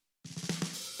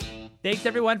Thanks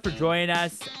everyone for joining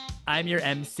us. I'm your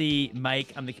MC,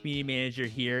 Mike. I'm the community manager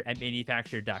here at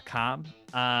manufactured.com.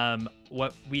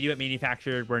 What we do at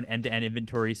Manufactured, we're an end-to-end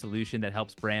inventory solution that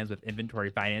helps brands with inventory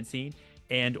financing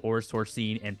and or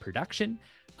sourcing and production.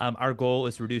 Our goal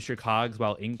is to reduce your COGS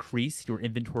while increase your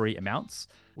inventory amounts.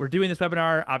 We're doing this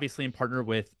webinar obviously in partner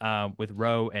with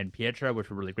Ro and Pietra,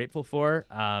 which we're really grateful for.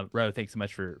 Ro, thanks so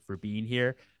much for being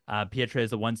here. Pietra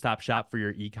is a one-stop shop for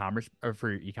your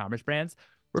e-commerce brands.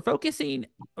 We're focusing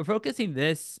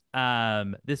this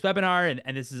this webinar,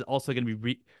 and this is also going to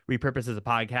be repurposed as a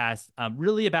podcast,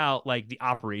 really about like the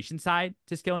operation side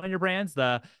to scaling your brands,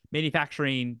 the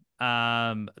manufacturing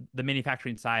side,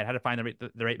 how to find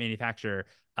the right manufacturer,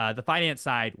 the finance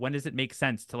side, when does it make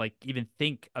sense to like even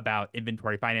think about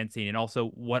inventory financing, and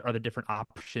also what are the different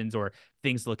options or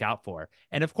things to look out for,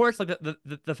 and of course like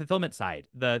the fulfillment side,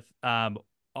 the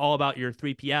all about your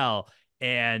 3PL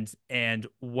and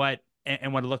what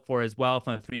to look for as well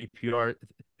from a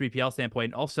 3PL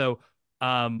standpoint. And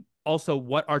also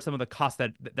what are some of the costs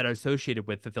that are associated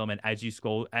with fulfillment as you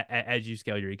scale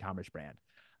your e-commerce brand.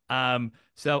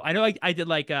 So I know I did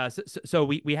like so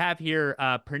we have here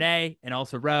Pranay and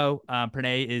also Ro.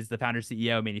 Pranay is the founder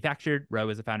CEO of Manufactured. Ro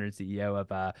is the founder and CEO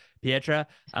of Pietra.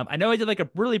 I know I did like a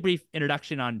really brief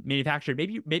introduction on Manufactured.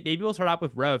 Maybe we'll start off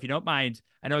with Ro if you don't mind.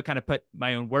 I know I kind of put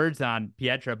my own words on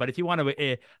Pietra, but if you want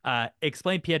to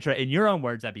explain Pietra in your own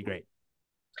words, that'd be great.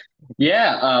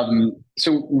 Yeah.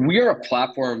 So we are a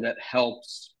platform that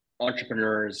helps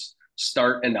entrepreneurs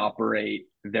start and operate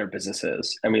their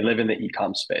businesses, and we live in the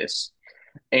e-com space.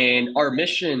 And our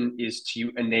mission is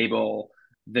to enable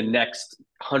the next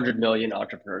 100 million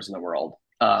entrepreneurs in the world.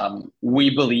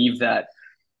 We believe that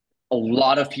a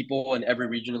lot of people in every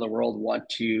region of the world want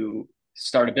to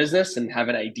start a business and have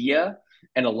an idea,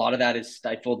 and a lot of that is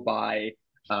stifled by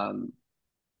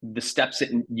the steps that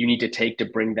you need to take to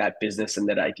bring that business and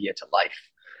that idea to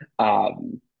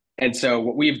life. And so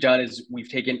what we've done is we've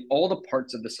taken all the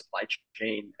parts of the supply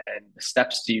chain and the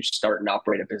steps to start and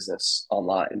operate a business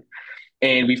online,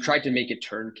 and we've tried to make it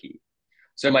turnkey.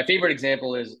 So my favorite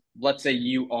example is, let's say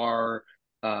you are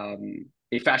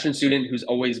a fashion student who's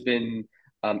always been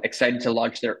excited to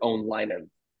launch their own line of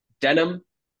denim.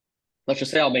 Let's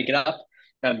just say, I'll make it up.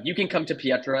 You can come to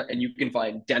Pietra and you can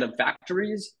find denim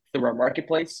factories through our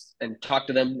marketplace and talk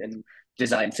to them and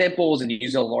design samples and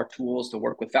use all of our tools to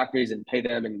work with factories and pay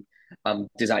them and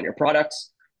design your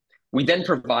products. We then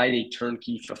provide a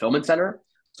turnkey fulfillment center.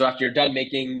 So after you're done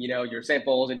making, your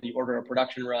samples and you order a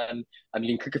production run,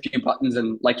 you can click a few buttons,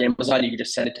 and like Amazon, you can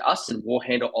just send it to us and we'll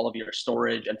handle all of your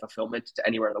storage and fulfillment to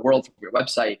anywhere in the world from your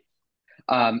website.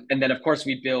 And then, of course,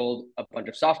 we build a bunch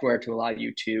of software to allow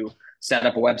you to set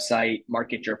up a website,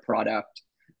 market your product,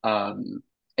 and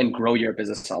grow your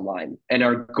business online. And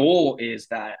our goal is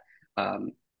that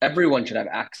everyone should have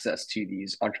access to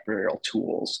these entrepreneurial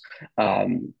tools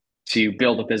to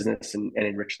build a business and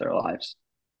enrich their lives.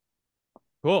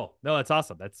 Cool. No, that's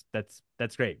awesome.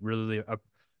 That's great. Really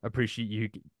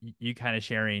appreciate you kind of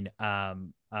sharing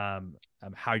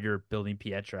how you're building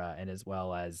Pietra, and as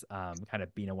well as kind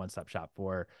of being a one-stop shop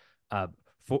for uh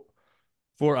for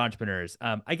for entrepreneurs.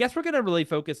 I guess we're gonna really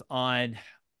focus on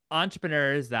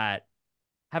entrepreneurs that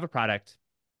have a product,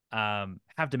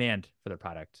 have demand for their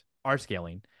product, are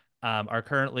scaling, are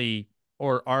currently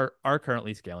or are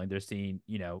currently scaling. They're seeing,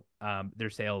 their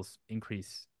sales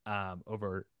increase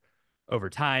over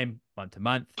time, month to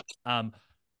month.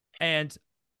 And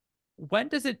when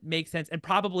does it make sense? And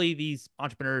probably these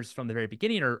entrepreneurs from the very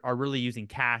beginning are really using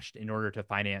cash in order to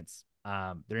finance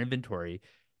their inventory,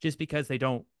 just because they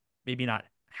don't maybe not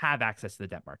have access to the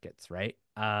debt markets, right?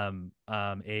 A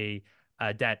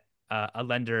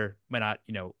lender might not,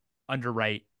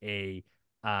 underwrite a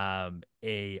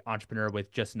entrepreneur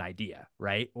with just an idea,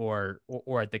 right? Or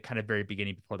at the kind of very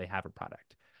beginning before they have a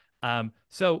product.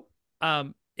 So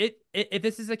if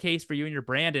this is the case for you and your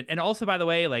brand, and also, by the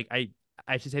way, like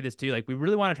I should say this too, like we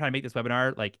really want to try to make this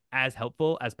webinar like as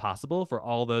helpful as possible for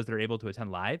all those that are able to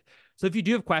attend live. So if you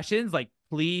do have questions, like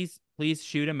please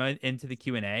shoot them into the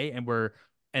Q&A,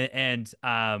 and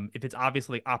if it's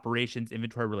obviously operations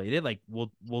inventory related, like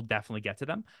we'll definitely get to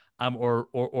them. Or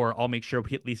I'll make sure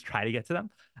we at least try to get to them.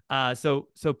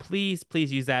 So please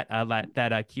use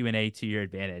that Q&A to your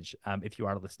advantage if you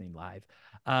are listening live.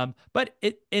 But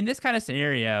in this kind of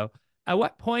scenario, at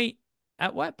what point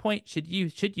should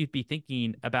you be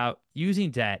thinking about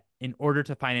using debt in order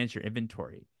to finance your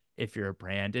inventory if you're a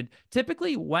brand? And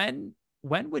typically, when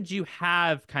would you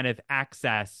have kind of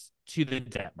access to the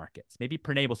debt markets? Maybe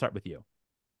Pranay, will start with you.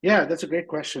 Yeah, that's a great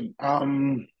question.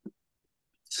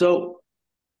 So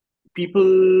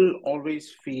people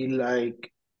always feel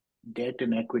like debt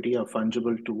and equity are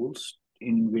fungible tools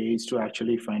in ways to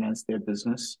actually finance their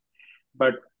business.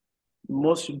 But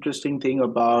most interesting thing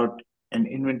about an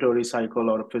inventory cycle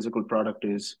or a physical product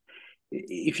is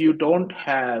if you don't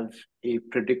have a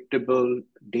predictable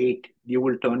date, you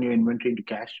will turn your inventory into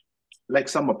cash. Like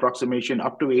some approximation,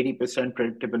 up to 80%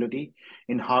 predictability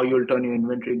in how you'll turn your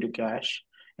inventory into cash.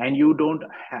 And you don't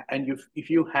and if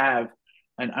you have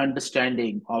an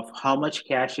understanding of how much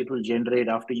cash it will generate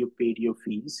after you paid your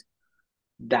fees,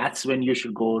 that's when you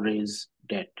should go raise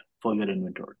debt for your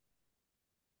inventory.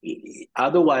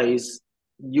 Otherwise,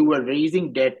 you were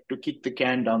raising debt to kick the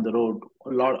can down the road.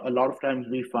 A lot of times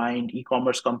we find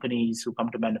e-commerce companies who come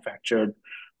to manufacture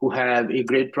who have a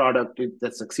great product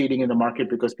that's succeeding in the market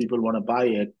because people want to buy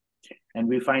it. And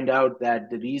we find out that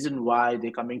the reason why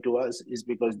they're coming to us is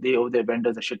because they owe their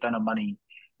vendors a shit ton of money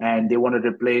and they want to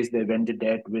replace their vendor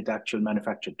debt with actual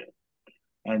manufactured debt.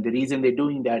 And the reason they're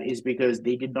doing that is because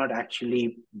they did not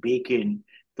actually bake in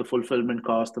the fulfillment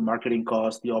cost, the marketing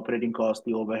cost, the operating cost,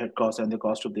 the overhead cost, and the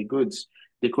cost of the goods.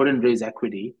 They couldn't raise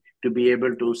equity to be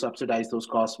able to subsidize those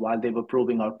costs while they were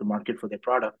proving out the market for their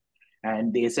product.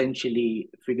 And they essentially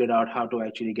figured out how to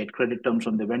actually get credit terms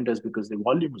from the vendors because the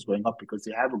volume was going up because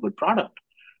they have a good product.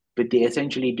 But they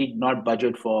essentially did not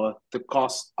budget for the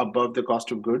cost above the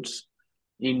cost of goods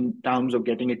in terms of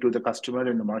getting it to the customer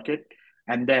in the market.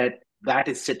 And that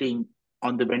is sitting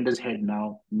on the vendor's head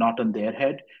now, not on their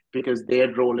head, because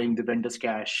they're rolling the vendor's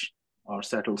cash or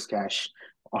Settle's cash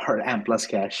or Amplus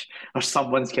cash or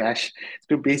someone's cash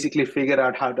to basically figure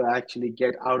out how to actually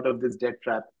get out of this debt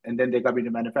trap. And then they come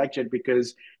into manufacture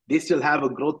because they still have a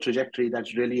growth trajectory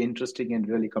that's really interesting and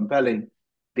really compelling.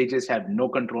 They just have no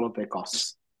control of their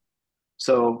costs.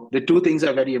 So the two things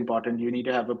are very important. You need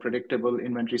to have a predictable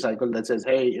inventory cycle that says,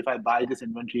 hey, if I buy this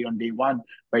inventory on day one,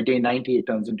 by day 90, it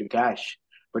turns into cash.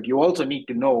 But you also need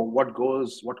to know what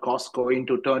costs go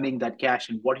into turning that cash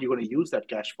and what you're going to use that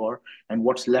cash for and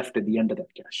what's left at the end of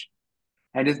that cash.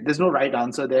 And there's no right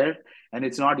answer there. And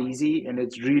it's not easy. And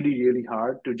it's really, really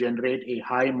hard to generate a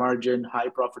high margin, high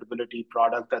profitability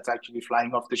product that's actually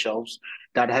flying off the shelves,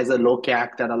 that has a low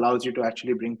CAC, that allows you to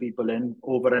actually bring people in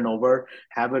over and over,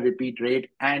 have a repeat rate,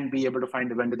 and be able to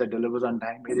find a vendor that delivers on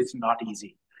time. It is not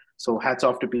easy. So hats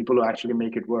off to people who actually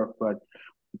make it work. But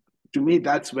to me,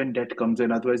 that's when debt comes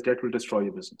in. Otherwise, debt will destroy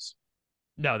your business.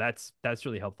 No, that's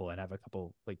really helpful, and I have a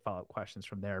couple like follow-up questions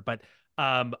from there. But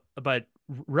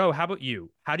Ro, how about you?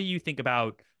 How do you think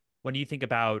about when you think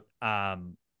about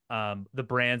the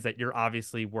brands that you're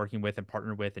obviously working with and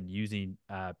partnered with and using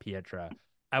Pietra?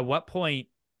 At what point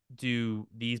do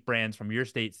these brands from your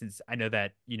state, since I know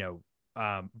that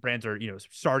brands are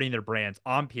starting their brands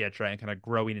on Pietra and kind of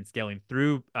growing and scaling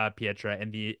through Pietra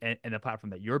and the platform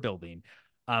that you're building,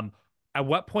 at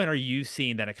what point are you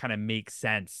seeing that it kind of makes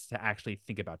sense to actually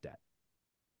think about debt?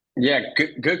 Yeah,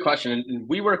 good question. And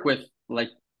we work with like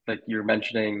you're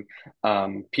mentioning,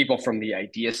 people from the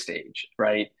idea stage,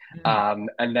 right? Mm.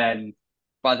 And then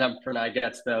by the time Pranay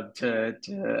gets them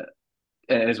to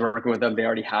is working with them, they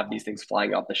already have these things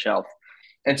flying off the shelf.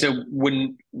 And so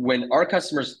when our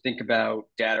customers think about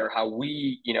debt or how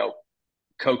we,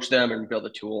 coach them and build the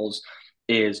tools,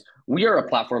 is we are a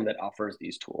platform that offers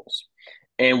these tools.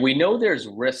 And we know there's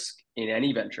risk in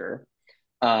any venture.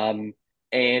 And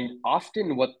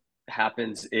often what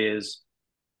happens is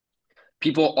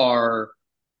people are,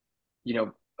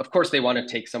 of course, they want to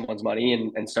take someone's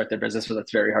money and start their business, but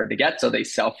that's very hard to get. So they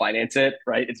self finance it,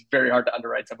 right? It's very hard to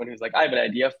underwrite someone who's like, I have an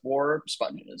idea for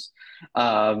sponges.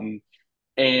 And,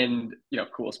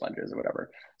 cool sponges or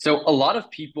whatever. So a lot of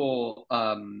people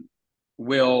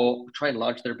will try and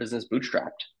launch their business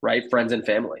bootstrapped, right? Friends and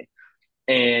family.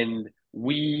 And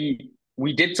we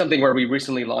did something where we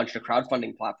recently launched a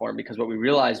crowdfunding platform because what we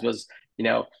realized was,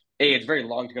 it's very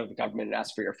long to go to the government and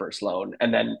ask for your first loan,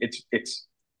 and then it's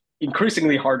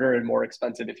increasingly harder and more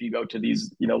expensive if you go to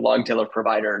these long tail of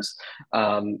providers that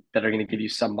are going to give you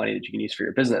some money that you can use for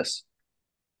your business.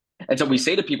 And so we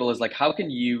say to people is like, how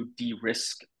can you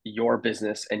de-risk your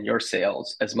business and your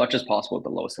sales as much as possible with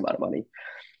the lowest amount of money?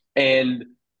 And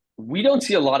we don't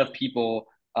see a lot of people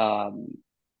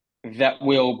that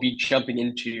will be jumping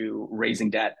into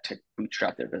raising debt to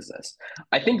bootstrap their business.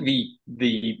 I think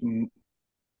the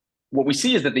what we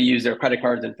see is that they use their credit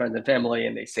cards and friends and family,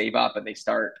 and they save up and they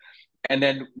start. And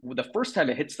then the first time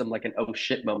it hits them like an oh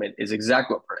shit moment is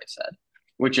exactly what Pranay said,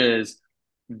 which is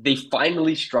they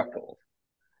finally struggled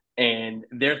and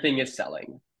their thing is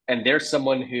selling. And there's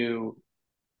someone who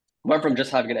went from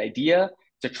just having an idea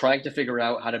to trying to figure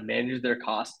out how to manage their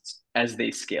costs as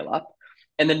they scale up.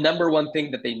 And the number one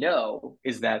thing that they know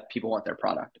is that people want their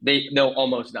product. They know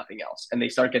almost nothing else. And they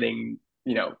start getting,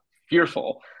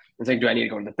 fearful. It's like, do I need to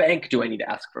go to the bank? Do I need to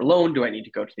ask for a loan? Do I need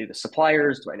to go to the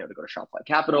suppliers? Do I know to go to Shopify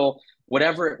Capital?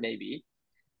 Whatever it may be.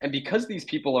 And because these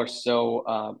people are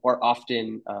are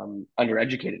often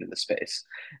undereducated in the space,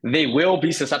 they will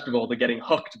be susceptible to getting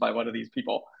hooked by one of these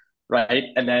people, right?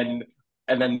 And then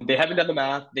they haven't done the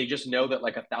math. They just know that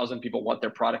like 1,000 people want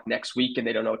their product next week, and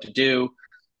they don't know what to do.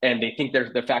 And they think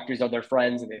their factories are their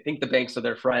friends, and they think the banks are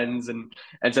their friends, and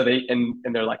so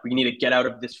they're like, we need to get out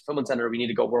of this fulfillment center. We need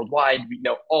to go worldwide. We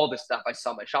know all this stuff. I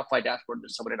saw my Shopify dashboard.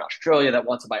 There's someone in Australia that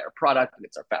wants to buy our product, and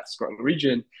it's our fastest growing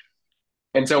region.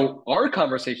 And so our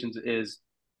conversations is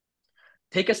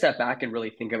take a step back and really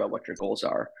think about what your goals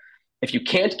are. If you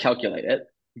can't calculate it,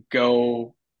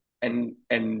 go and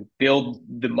build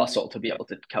the muscle to be able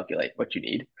to calculate what you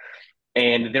need.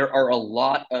 And there are a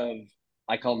lot of,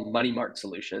 I call them money mart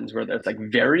solutions, where it's like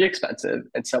very expensive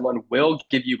and someone will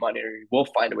give you money or will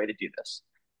find a way to do this,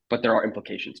 but there are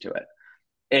implications to it.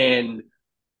 And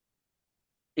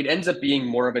it ends up being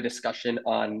more of a discussion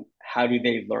on how do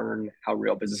they learn how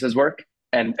real businesses work.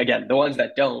 And again, the ones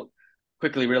that don't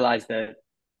quickly realize that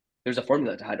there's a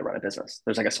formula to how to run a business.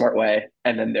 There's like a smart way,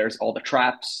 and then there's all the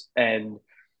traps. And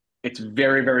it's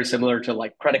very, very similar to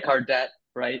like credit card debt,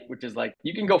 right? Which is like,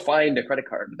 you can go find a credit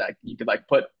card that you could like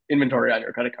put inventory on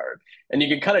your credit card. And you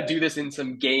can kind of do this in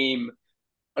some game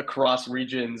across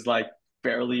regions like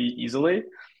fairly easily.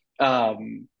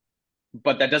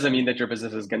 But that doesn't mean that your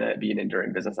business is going to be an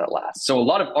enduring business that lasts. So a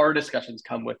lot of our discussions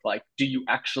come with like, do you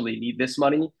actually need this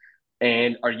money?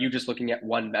 And are you just looking at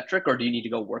one metric, or do you need to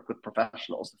go work with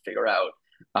professionals to figure out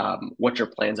what your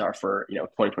plans are for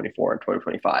 2024 and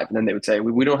 2025? And then they would say,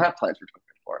 we don't have plans for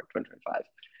 2024 and 2025.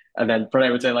 And then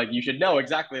Pranay would say, like, you should know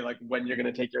exactly like when you're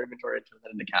going to take your inventory and turn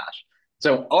that into cash.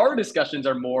 So our discussions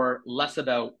are more less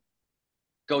about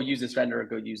go use this vendor or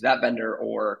go use that vendor,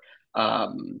 or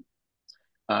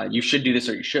you should do this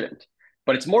or you shouldn't.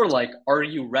 But it's more like, are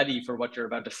you ready for what you're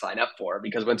about to sign up for?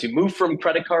 Because once you move from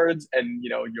credit cards and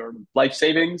your life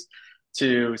savings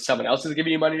to someone else is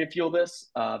giving you money to fuel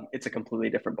this, it's a completely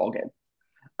different ballgame.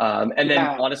 And then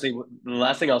Yeah. honestly, the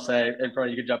last thing I'll say, and Pranay,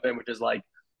 you could jump in, which is like,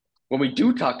 when we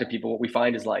do talk to people, what we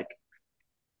find is like,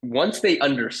 once they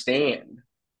understand,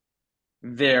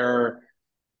 they're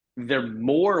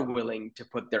more willing to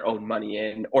put their own money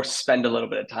in or spend a little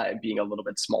bit of time being a little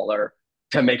bit smaller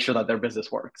to make sure that their business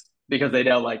works, because they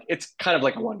know like it's kind of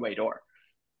like a one-way door,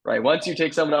 right? Once you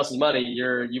take someone else's money,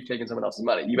 you've taken someone else's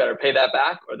money. You better pay that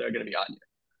back or they're going to be on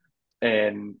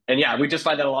you. And yeah, we just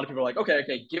find that a lot of people are like,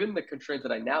 okay, given the constraints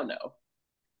that I now know,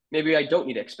 maybe I don't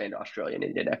need to expand to Australia and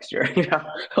India next year.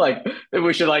 Like maybe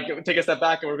we should like take a step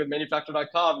back and work with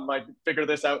manufacture.com and like figure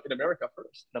this out in America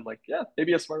first. And I'm like, yeah,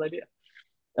 maybe a smart idea.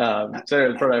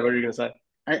 So Pranay, what are you going to say?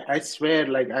 I swear,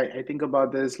 like I think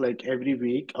about this like every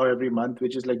week or every month,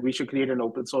 which is like we should create an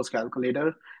open source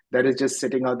calculator that is just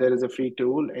sitting out there as a free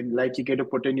tool. And like you get to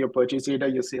put in your purchase data,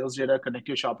 your sales data, connect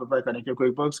your Shopify, connect your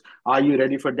QuickBooks. Are you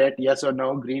ready for debt? Yes or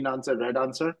no? Green answer, red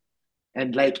answer.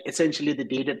 And like essentially the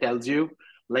data tells you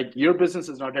like your business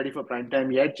is not ready for prime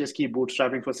time yet, just keep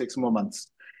bootstrapping for 6 more months.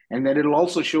 And then it'll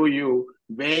also show you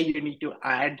where you need to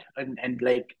add and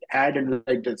like add and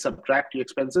like subtract your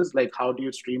expenses, like how do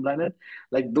you streamline it.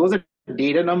 Like those are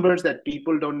data numbers that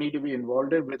people don't need to be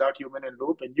involved in without human in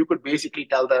loop, and you could basically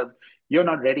tell them you're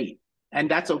not ready. And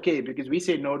that's okay, because we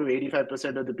say no to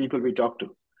 85% of the people we talk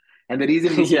to. And the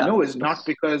reason we say Yeah. no is not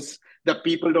because the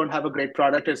people don't have a great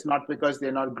product. It's not because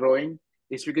they're not growing.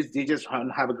 It's because they just don't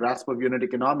have a grasp of unit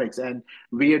economics. And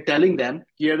we are telling them,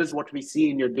 here is what we see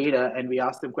in your data. And we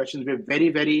ask them questions. We're very,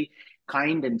 very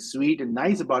kind and sweet and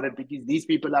nice about it, because these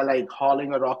people are like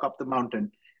hauling a rock up the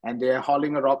mountain. And they're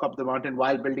hauling a rock up the mountain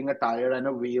while building a tire and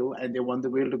a wheel. And they want the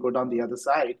wheel to go down the other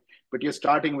side. But you're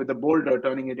starting with a boulder,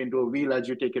 turning it into a wheel as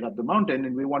you take it up the mountain.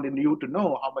 And we wanted you to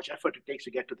know how much effort it takes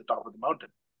to get to the top of the mountain.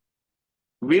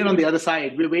 We're on the other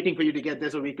side. We're waiting for you to get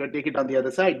there so we could take it on the other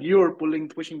side. You're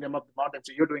pushing them up the mountain.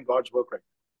 So you're doing God's work right.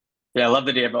 Yeah, I love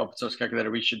the idea of open source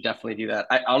calculator. We should definitely do that.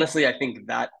 I think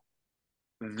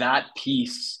that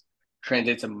piece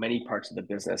translates to many parts of the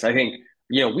business. I think,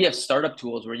 we have startup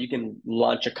tools where you can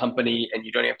launch a company and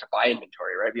you don't have to buy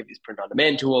inventory, right? We have these print on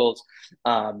demand tools.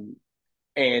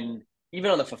 And even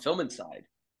on the fulfillment side,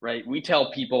 right? We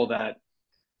tell people that,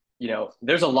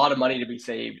 there's a lot of money to be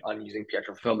saved on using Pietra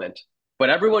fulfillment, but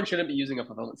everyone shouldn't be using a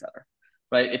fulfillment center,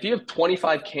 right? If you have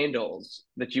 25 candles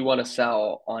that you want to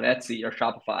sell on Etsy or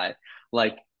Shopify,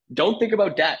 like don't think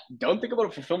about debt. Don't think about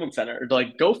a fulfillment center.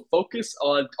 Like go focus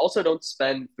on, also don't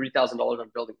spend $3,000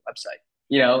 on building a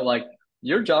website. Like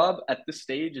your job at this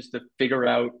stage is to figure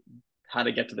out how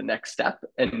to get to the next step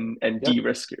and Yep.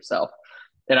 de-risk yourself.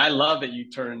 And I love that you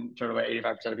turn away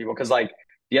 85% of people, because like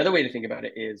The other way to think about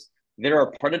it is there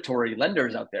are predatory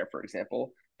lenders out there, for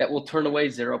example, that will turn away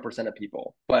 0% of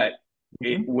people, but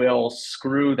it will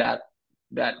screw that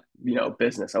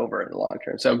business over in the long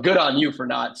term. So good on you for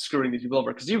not screwing these people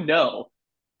over, because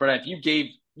but if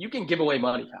you can give away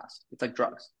money fast. It's like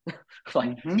drugs.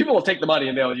 Like people will take the money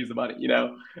and they'll use the money.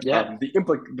 Yeah.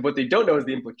 What they don't know is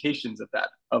the implications of that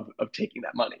of taking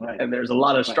that money. Right. And there's a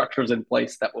lot of structures in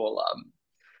place that will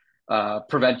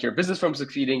prevent your business from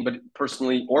succeeding, but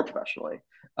personally or professionally,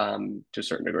 to a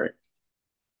certain degree.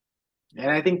 And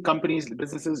I think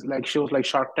businesses like shows like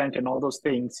Shark Tank and all those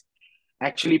things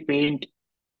actually paint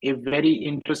a very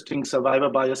interesting survivor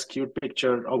bias skewed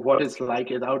picture of what it's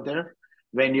like out there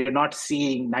when you're not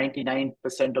seeing 99%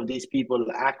 of these people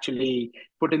actually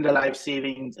put in their life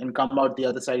savings and come out the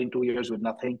other side in 2 years with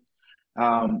nothing.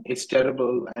 It's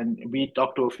terrible. And we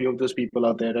talked to a few of those people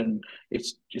out there, and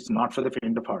it's not for the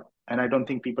faint of heart. And I don't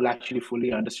think people actually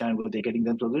fully understand what they're getting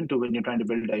themselves into when you're trying to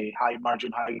build a high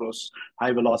margin, high gross,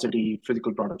 high velocity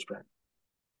physical products brand.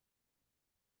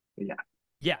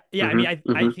 Yeah. Yeah. I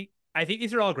mean, I think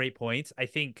these are all great points. I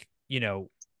think,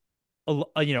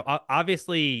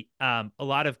 obviously, a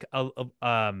lot of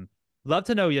love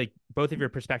to know like both of your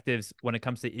perspectives when it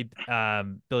comes to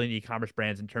building e-commerce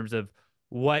brands in terms of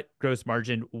what gross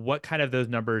margin, what kind of those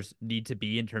numbers need to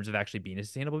be in terms of actually being a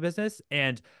sustainable business.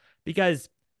 And because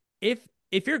if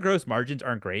your gross margins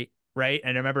aren't great, right?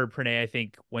 And I remember, Pranay, I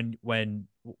think when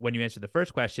you answered the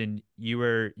first question, you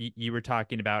were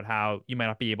talking about how you might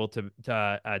not be able to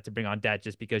bring on debt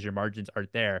just because your margins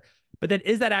aren't there. But then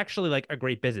is that actually like a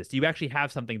great business? Do you actually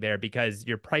have something there because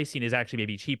your pricing is actually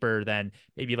maybe cheaper than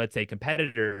maybe, let's say,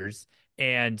 competitors?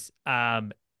 And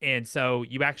so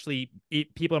you actually,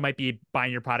 people might be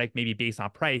buying your product maybe based on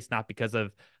price, not because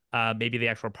of maybe the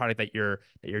actual product that you're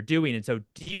doing. And so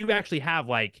do you actually have,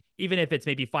 like, even if it's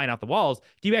maybe flying off the walls,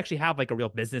 do you actually have like a real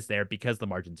business there because the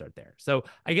margins aren't there? So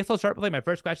I guess I'll start with like my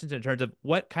first questions in terms of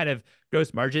what kind of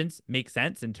gross margins make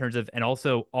sense in terms of, and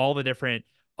also all the different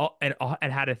and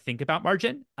how to think about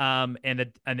margin, and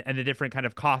the different kind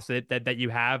of costs that you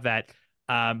have that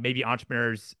maybe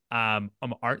entrepreneurs aren't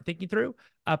thinking through,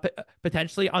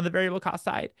 potentially on the variable cost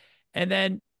side. And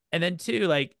then two,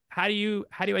 like, how do you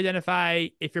identify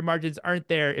if your margins aren't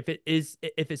there, if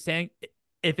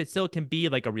it still can be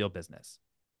like a real business?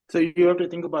 So you have to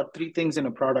think about three things in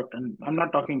a product. And I'm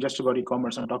not talking just about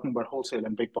e-commerce, I'm talking about wholesale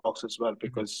and big box as well,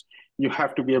 because you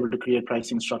have to be able to create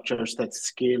pricing structures that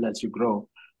scale as you grow.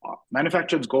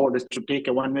 Manufacturer's goal is to take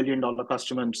a $1 million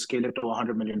customer and scale it to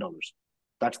 $100 million.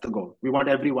 That's the goal. We want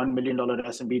every $1 million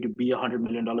SMB to be a $100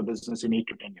 million business in 8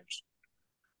 to 10 years.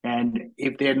 And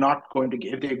if they're going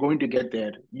to get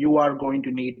there, you are going to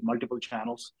need multiple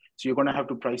channels. So you're going to have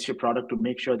to price your product to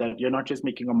make sure that you're not just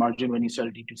making a margin when you sell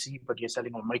D2C, but you're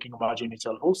making a margin when you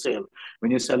sell wholesale, when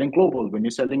you're selling global, when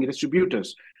you're selling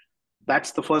distributors.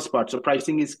 That's the first part. So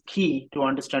pricing is key to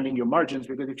understanding your margins,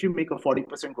 because if you make a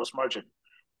 40% gross margin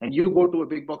and you go to a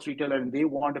big box retailer and they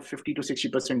want a 50 to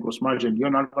 60% gross margin, you're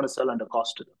not going to sell under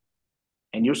cost to them.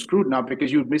 And you're screwed now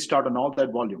because you missed out on all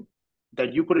that volume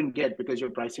that you couldn't get because your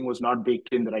pricing was not baked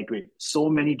in the right way. So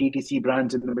many DTC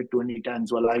brands in the mid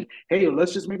 2010s were like, hey,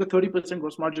 let's just make a 30%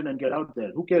 gross margin and get out there.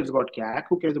 Who cares about CAC?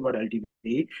 Who cares about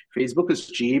LTV? Facebook is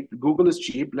cheap. Google is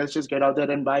cheap. Let's just get out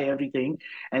there and buy everything.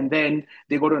 And then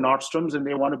they go to Nordstrom's and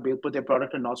they want to put their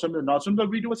product in Nordstrom. And Nordstrom's like,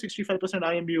 we do a 65%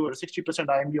 IMU or 60%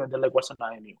 IMU. And they're like, what's an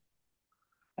IMU?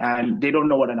 And they don't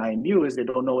know what an IMU is. They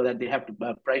don't know that they have to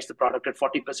price the product at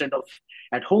 40% of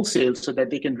at wholesale so that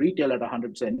they can retail at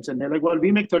 100 cents. And they're like, well,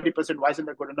 we make 30%. Why isn't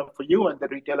that good enough for you? And the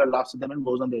retailer laughs at them and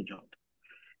goes on their job.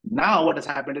 Now what has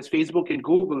happened is Facebook and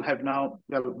Google have now,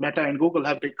 well, Meta and Google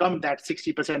have become that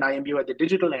 60% IMU at the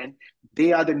digital end.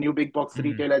 They are the new big box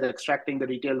retailers extracting the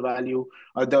retail value,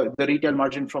 the retail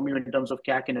margin from you in terms of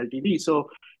CAC and LTV. So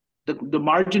the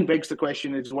margin begs the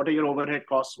question is, what are your overhead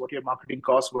costs, what are your marketing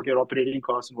costs, what your operating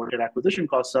costs, and what your acquisition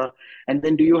costs are? And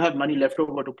then do you have money left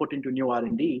over to put into new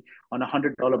R&D on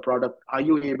 $100 product? Are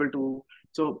you able to?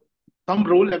 So some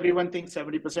rule, everyone thinks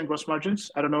 70% gross margins.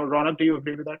 I don't know, Ronak, do you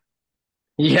agree with that?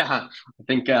 Yeah, I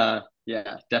think,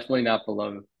 definitely not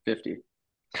below 50.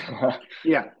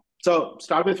 Yeah. So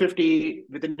start with 50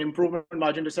 with an improvement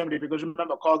margin to 70, because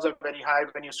remember, COGS are very high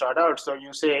when you start out. So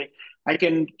you say, I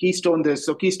can keystone this.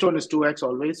 So keystone is 2x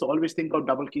always. So always think of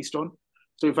double keystone.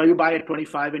 So if you buy at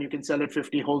 25 and you can sell at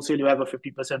 50 wholesale, you have a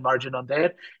 50% margin on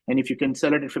there. And if you can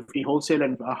sell it at 50 wholesale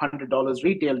and $100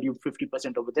 retail, you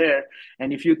 50% over there.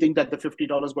 And if you think that the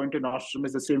 $50 going to Nordstrom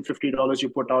is the same $50 you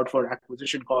put out for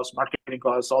acquisition costs, marketing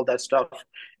costs, all that stuff,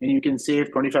 and you can save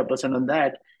 25% on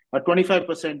that,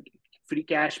 25%, free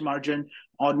cash margin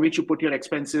on which you put your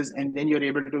expenses, and then you're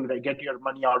able to like, get your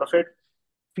money out of it.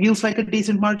 Feels like a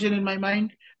decent margin in my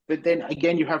mind. But then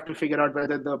again, you have to figure out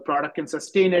whether the product can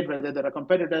sustain it, whether there are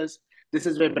competitors. This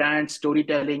is where brand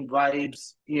storytelling,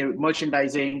 vibes,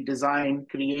 merchandising, design,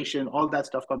 creation, all that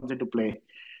stuff comes into play.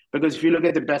 Because if you look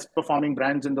at the best performing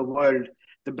brands in the world,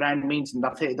 the brand means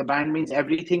nothing. The brand means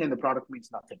everything, and the product means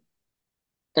nothing.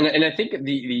 And I think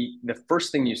the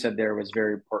first thing you said there was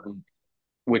very important,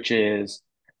 which is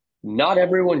not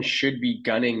everyone should be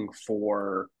gunning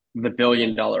for the $1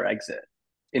 billion exit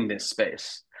in this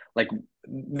space. Like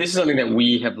this is something that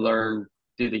we have learned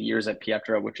through the years at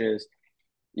Pietra, which is,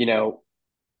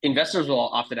 investors will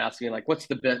often ask me like, what's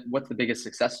the biggest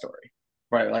success story,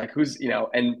 right? Like who's,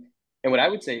 and what I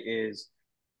would say is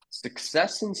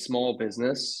success in small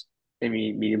business,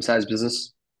 maybe medium-sized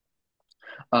business,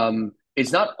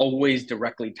 is not always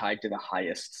directly tied to the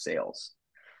highest sales.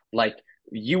 Like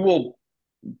you will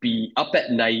be up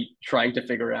at night trying to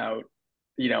figure out,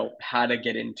 how to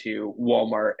get into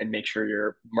Walmart and make sure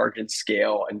your margins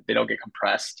scale and they don't get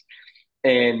compressed.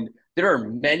 And there are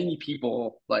many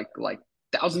people, like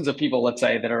thousands of people, let's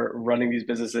say, that are running these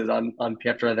businesses on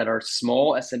Pietra that are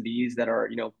small SMBs that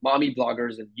are, mommy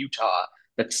bloggers in Utah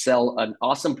that sell an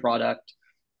awesome product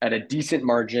at a decent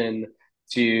margin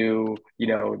to,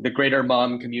 the greater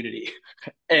mom community.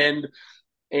 and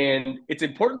it's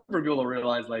important for people to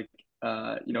realize, like,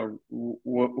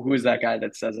 who is that guy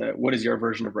that says, what is your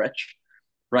version of rich?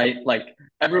 Right? Like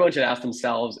everyone should ask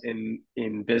themselves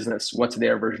in business, what's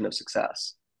their version of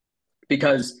success?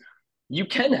 Because you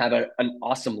can have an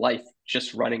awesome life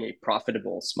just running a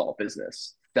profitable small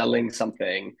business, selling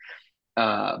something,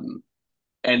 and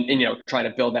trying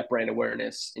to build that brand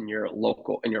awareness in your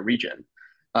region.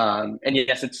 And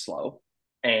yes, it's slow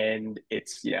and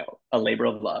it's, a labor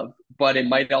of love, but it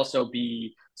might also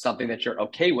be something that you're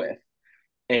okay with.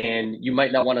 And you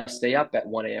might not want to stay up at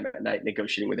 1 a.m. at night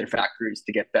negotiating with your factories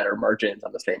to get better margins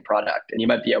on the same product. And you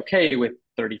might be okay with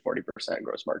 30-40%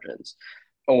 gross margins.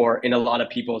 Or in a lot of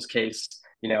people's case,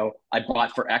 I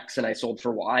bought for X and I sold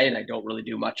for Y, and I don't really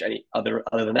do much any other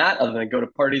than that, other than go to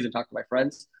parties and talk to my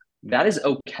friends. That is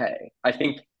okay. I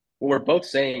think what we're both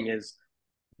saying is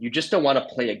you just don't want to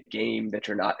play a game that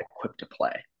you're not equipped to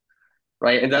play,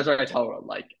 right? And that's what I tell everyone.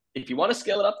 Like, if you want to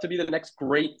scale it up to be the next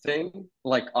great thing,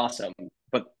 like awesome.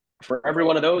 But for every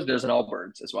one of those, there's an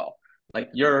Allbirds as well. Like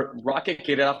your rocket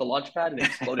can get off the launch pad and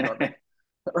explode in orbit,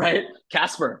 right?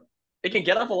 Casper, it can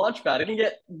get off a launch pad. It can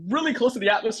get really close to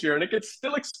the atmosphere and it can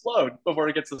still explode before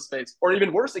it gets to space. Or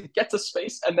even worse, it gets to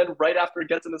space and then right after it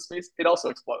gets into space, it also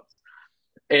explodes.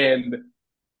 And,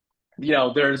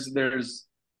 there's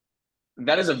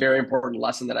that is a very important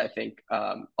lesson that I think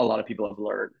a lot of people have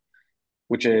learned,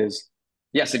 which is,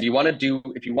 yes, if you want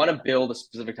to build a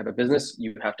specific type of business,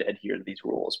 you have to adhere to these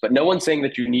rules. But no one's saying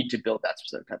that you need to build that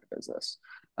specific type of business.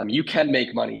 You can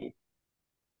make money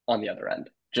on the other end.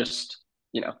 Just,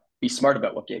 be smart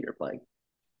about what game you're playing.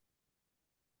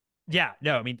 Yeah,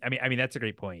 no, I mean, that's a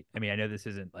great point. I mean, I know this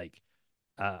isn't like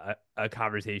a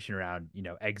conversation around,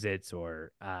 exits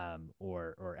or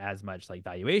as much like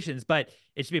valuations, but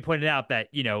it should be pointed out that,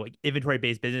 inventory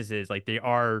based businesses, like they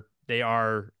are,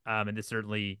 and this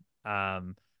certainly,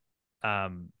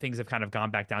 things have kind of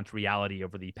gone back down to reality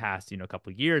over the past,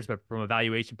 couple of years, but from a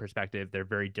valuation perspective, they're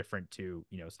very different to,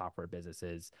 software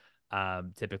businesses.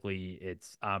 Typically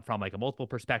it's, from like a multiple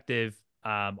perspective,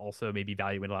 also maybe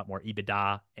valuing a lot more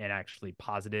EBITDA and actually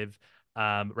positive,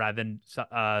 rather than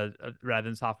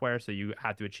software. So you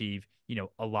have to achieve,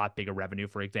 a lot bigger revenue,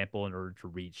 for example, in order to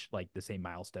reach like the same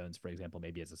milestones, for example,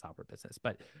 maybe as a software business.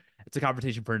 But it's a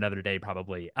conversation for another day,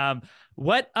 probably.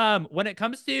 When it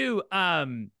comes to,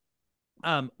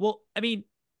 well, I mean,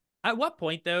 at what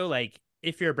point though, like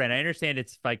if you're a brand, I understand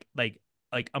it's like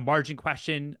a margin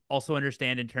question. Also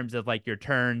understand in terms of like your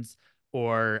turns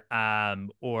or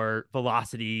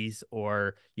velocities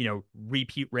or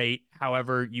repeat rate,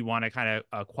 however you want to kind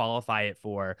of qualify it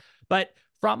for. But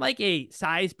from like a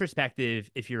size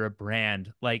perspective, if you're a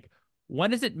brand, like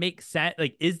when does it make sense?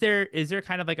 Like is there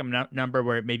kind of like a number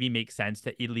where it maybe makes sense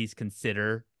to at least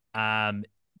consider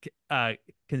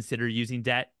using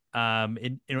debt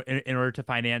in order to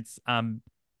finance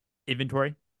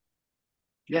inventory?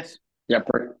 Yes. Yeah.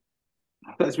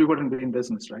 Otherwise, we wouldn't be in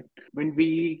business, right? When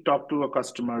we talk to a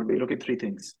customer, we look at three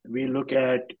things. We look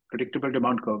at predictable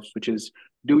demand curves, which is,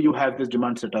 do you have this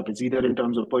demand set up? It's either in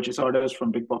terms of purchase orders from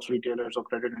big box retailers or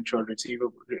credit insured receiver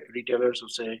retailers who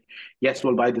say, yes,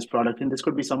 we'll buy this product. And this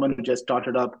could be someone who just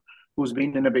started up, who's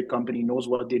been in a big company, knows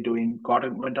what they're doing,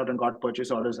 went out and got purchase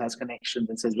orders, has connections,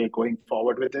 and says, we're going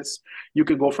forward with this. You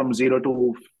could go from 0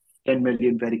 to 10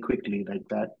 million very quickly like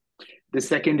that. The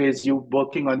second is you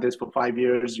working on this for 5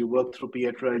 years. You work through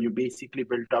Pietra. You basically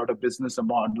built out a business, a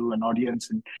model, an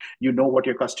audience, and you know what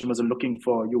your customers are looking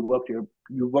for. You worked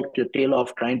your tail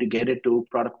off trying to get it to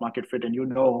product market fit, and you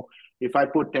know if I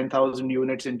put 10,000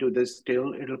 units into this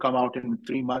still, it'll come out in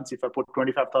 3 months. If I put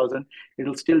 25,000,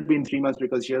 it'll still be in 3 months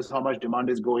because here's how much demand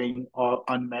is going or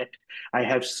unmet. I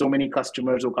have so many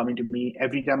customers who are coming to me.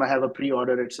 Every time I have a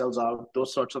pre-order, it sells out,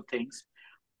 those sorts of things.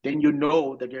 Then you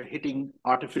know that you're hitting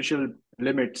artificial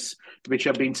limits which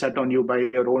are being set on you by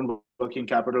your own working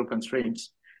capital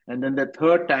constraints. And then the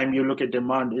third time you look at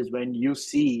demand is when you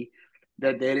see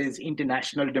that there is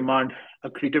international demand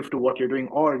accretive to what you're doing,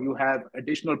 or you have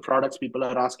additional products people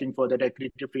are asking for that are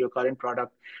accretive to your current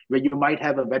product, where you might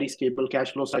have a very stable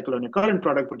cash flow cycle on your current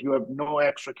product, but you have no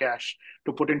extra cash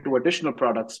to put into additional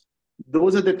products.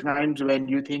 Those are the times when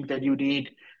you think that you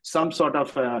need some sort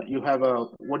of you have a,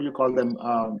 what do you call them,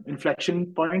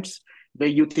 inflection points, where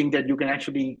you think that you can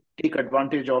actually take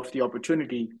advantage of the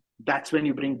opportunity. That's when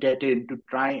you bring debt in to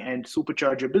try and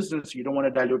supercharge your business. You don't want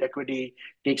to dilute equity.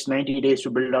 It takes 90 days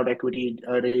to build out equity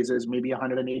raises, maybe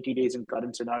 180 days in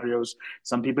current scenarios.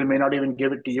 Some people may not even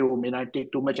give it to you, may not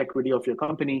take too much equity of your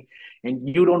company. And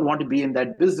you don't want to be in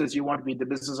that business. You want to be in the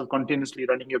business of continuously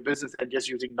running your business and just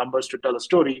using numbers to tell a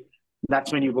story.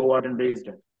 That's when you go out and raise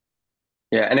debt.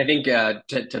 Yeah, and I think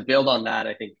to build on that,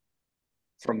 I think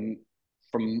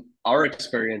from our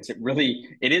experience,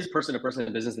 it is person to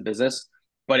person, business to business,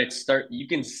 but you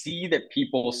can see that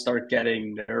people start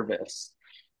getting nervous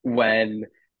when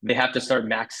they have to start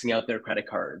maxing out their credit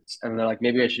cards, and they're like,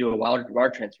 maybe I should do a wire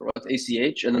transfer. What's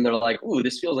ACH? And then they're like, ooh,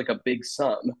 this feels like a big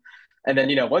sum. And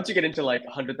then, once you get into like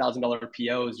 $100,000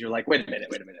 POs, you're like, wait a minute.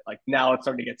 Like now it's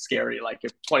starting to get scary. Like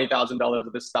if $20,000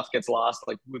 of this stuff gets lost,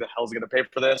 like who the hell's going to pay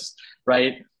for this?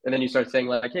 Right. And then you start saying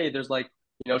like, hey, there's like,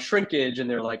 shrinkage. And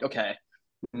they're like, okay,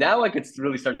 now I could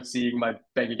really start seeing my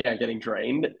bank account getting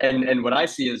drained. And what I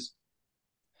see is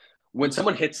when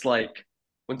someone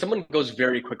goes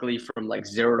very quickly from like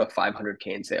 0 to 500K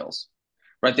in sales,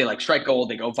 right? They like strike gold,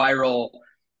 they go viral.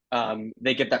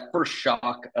 They get that first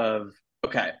shock of,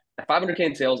 okay, at 500K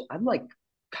in sales, I'm like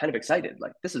kind of excited.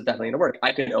 Like this is definitely gonna work.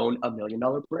 I can own $1 million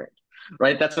brand,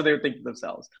 right? That's what they're thinking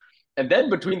themselves. And then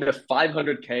between the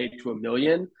 500K to $1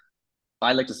 million,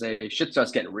 I like to say shit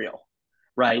starts getting real,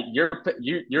 right?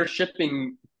 Your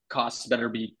shipping costs better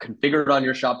be configured on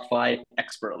your Shopify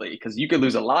expertly, because you could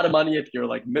lose a lot of money if you're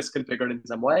like misconfigured in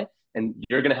some way, and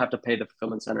you're gonna have to pay the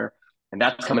fulfillment center, and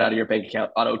that's coming out of your bank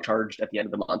account auto charged at the end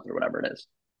of the month or whatever it is.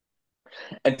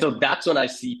 And so that's when I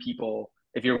see people,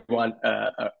 if you want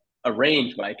a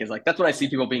range, Mike, is like, that's when I see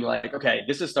people being like, okay,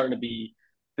 this is starting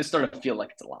to feel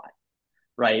like it's a lot,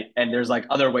 right? And there's like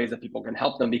other ways that people can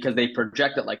help them, because they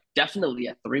project it like definitely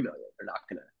at 3 million,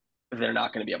 they're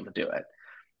not gonna be able to do it.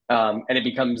 And it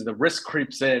becomes, the risk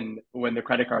creeps in when the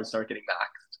credit cards start getting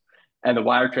maxed, and the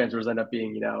wire transfers end up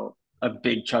being, a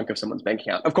big chunk of someone's bank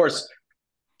account. Of course,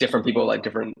 different people, like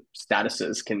different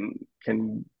statuses,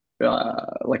 can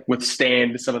like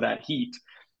withstand some of that heat.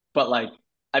 But like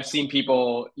I've seen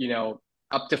people,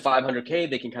 up to 500K,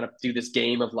 they can kind of do this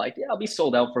game of like, yeah, I'll be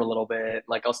sold out for a little bit.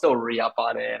 Like I'll still re-up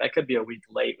on it. I could be a week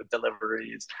late with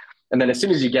deliveries. And then as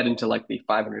soon as you get into like the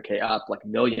 500K up, like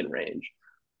million range,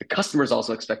 the customers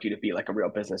also expect you to be like a real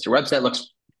business. Your website looks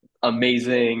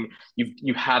amazing.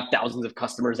 You have thousands of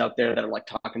customers out there that are like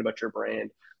talking about your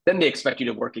brand. Then they expect you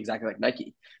to work exactly like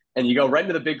Nike. And you go right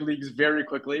into the big leagues very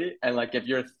quickly. And like if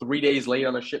you're 3 days late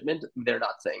on a shipment, they're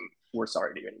not saying we're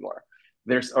sorry to you anymore.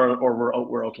 Or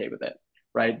we're okay with it,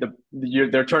 right?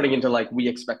 They're turning into like, we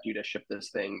expect you to ship this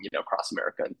thing, across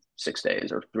America in 6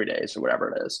 days or 3 days or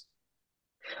whatever it is.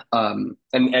 And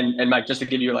Mike, just to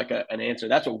give you like an answer,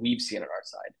 that's what we've seen on our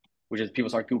side, which is people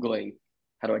start Googling,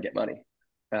 how do I get money?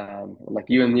 Like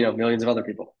you and millions of other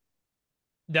people.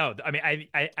 No, I mean,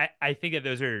 I think that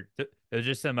those are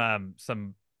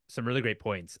some really great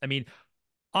points. I mean,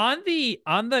 on the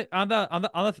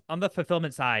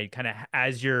fulfillment side, kind of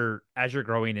as you're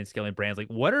growing and scaling brands, like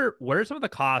what are some of the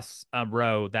costs,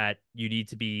 Ro, that you need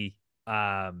to be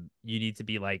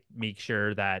like, make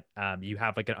sure that you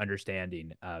have like an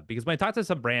understanding, because when I talk to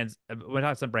some brands,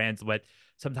 what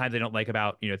sometimes they don't like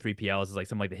about 3PLs is like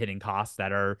some like the hidden costs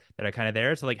that are kind of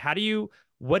there. So like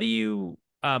what do you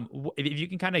if you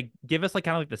can kind of give us like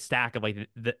kind of like the stack of like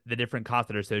the different costs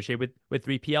that are associated with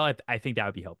 3PL, I think that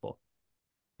would be helpful.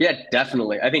 Yeah,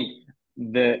 definitely. I think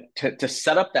to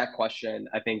set up that question,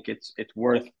 I think it's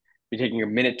worth me taking a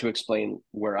minute to explain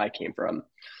where I came from.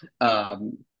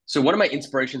 So one of my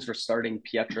inspirations for starting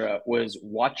Pietra was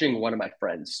watching one of my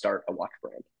friends start a watch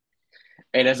brand.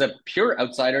 And as a pure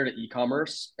outsider to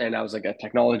e-commerce, and I was like a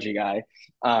technology guy,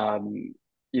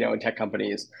 in tech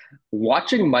companies,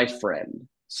 watching my friend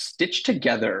stitch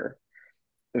together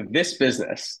this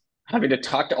business, having to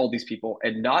talk to all these people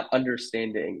and not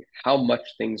understanding how much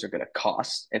things are going to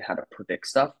cost and how to predict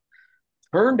stuff,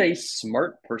 turned a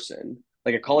smart person,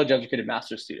 like a college educated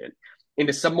master's student,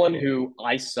 into someone who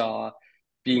I saw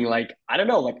being like, I don't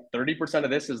know, like 30% of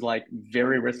this is like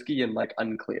very risky and like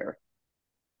unclear.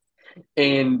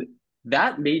 And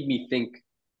that made me think,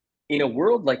 in a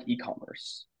world like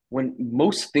e-commerce, when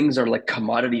most things are like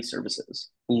commodity services,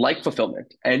 like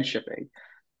fulfillment and shipping,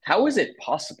 how is it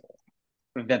possible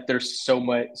that there's so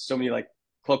many like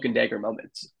cloak and dagger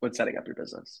moments when setting up your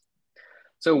business?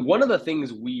 So one of the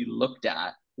things we looked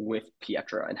at with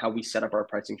Pietra and how we set up our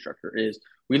pricing structure is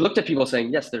we looked at people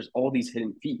saying, yes, there's all these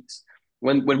hidden fees.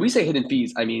 When we say hidden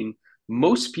fees, I mean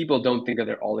most people don't think of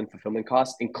their all-in fulfillment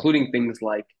costs, including things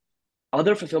like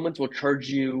other fulfillments will charge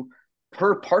you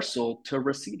per parcel to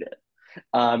receive it.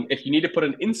 If you need to put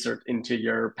an insert into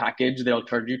your package, they'll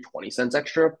charge you 20 cents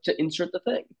extra to insert the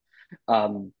thing.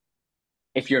 Um,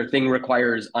 if your thing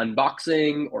requires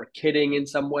unboxing or kitting in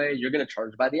some way, you're going to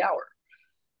charge by the hour.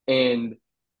 And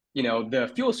the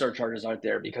fuel surcharges aren't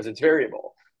there because it's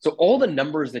variable. So all the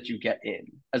numbers that you get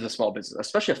in as a small business,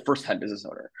 especially a first-time business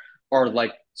owner, are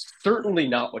like certainly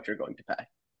not what you're going to pay.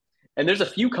 And there's a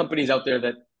few companies out there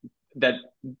that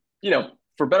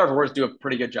for better or for worse, do a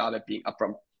pretty good job at being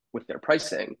upfront with their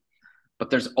pricing, but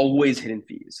there's always hidden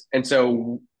fees. And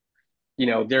so, you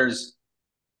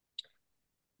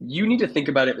need to think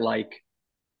about it like,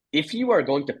 if you are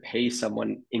going to pay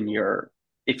someone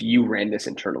if you ran this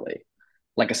internally,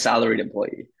 like a salaried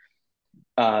employee,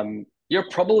 you're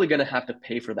probably going to have to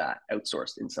pay for that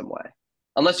outsourced in some way.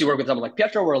 Unless you work with someone like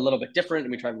Pietra, we're a little bit different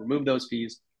and we try and remove those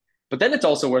fees. But then it's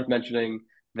also worth mentioning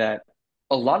that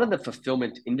a lot of the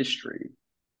fulfillment industry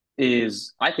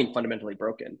is, I think, fundamentally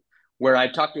broken. Where I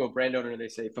talk to a brand owner and they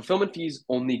say fulfillment fees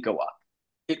only go up.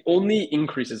 It only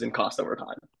increases in cost over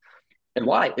time. And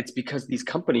why? It's because these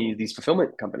companies, these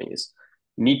fulfillment companies,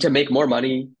 need to make more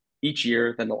money each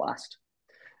year than the last.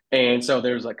 And so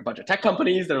there's like a bunch of tech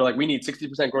companies that are like, we need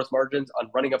 60% gross margins on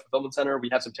running a fulfillment center. We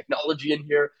have some technology in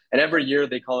here. And every year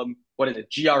they call them, what is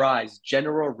it? GRIs,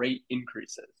 general rate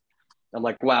increases. I'm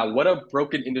like, wow, what a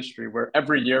broken industry where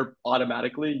every year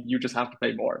automatically you just have to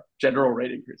pay more, general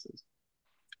rate increases.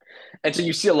 And so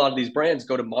you see a lot of these brands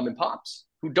go to mom and pops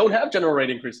who don't have general rate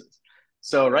increases.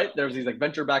 So, right, there's these like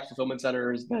venture-backed fulfillment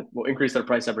centers that will increase their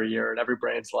price every year. And every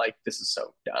brand's like, this is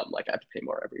so dumb. Like, I have to pay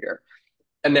more every year.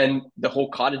 And then the whole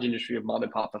cottage industry of mom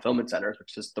and pop fulfillment centers,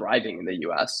 which is thriving in the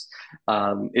US,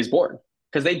 is born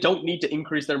because they don't need to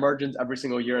increase their margins every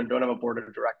single year and don't have a board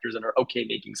of directors and are okay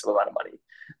making some amount of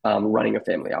money running a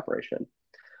family operation.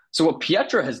 So what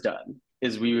Pietra has done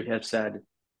is we have said,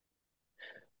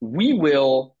 we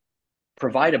will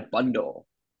provide a bundle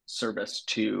service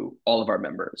to all of our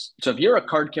members. So if you're a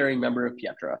card carrying member of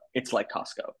Pietra, it's like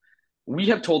Costco. We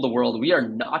have told the world we are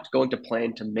not going to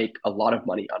plan to make a lot of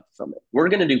money on fulfillment. We're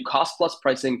going to do cost plus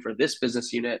pricing for this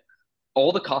business unit.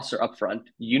 All the costs are upfront.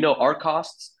 Our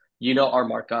costs, our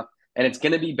markup, and it's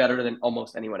going to be better than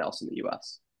almost anyone else in the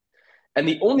US. And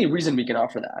the only reason we can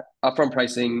offer that upfront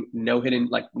pricing, no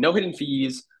hidden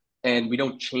fees, and we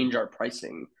don't change our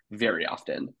pricing very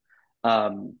often.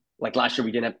 Like last year,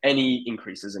 we didn't have any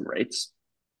increases in rates,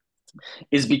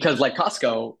 is because like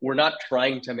Costco, we're not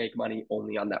trying to make money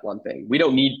only on that one thing. We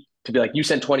don't need to be like, you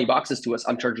sent 20 boxes to us,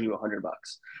 I'm charging you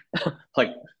 $100. Like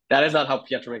that is not how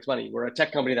Pietra makes money. We're a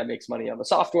tech company that makes money on the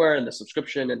software and the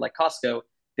subscription, and like Costco,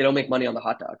 they don't make money on the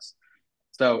hot dogs.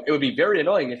 So it would be very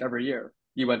annoying if every year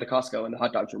you went to Costco and the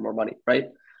hot dogs were more money, right?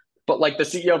 But like the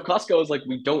CEO of Costco is like,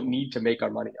 we don't need to make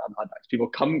our money on hot dogs. People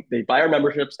come, they buy our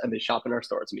memberships and they shop in our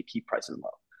stores and we keep prices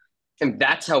low. And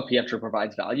that's how Pietra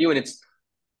provides value. And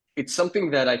it's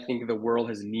something that I think the world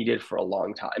has needed for a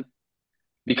long time,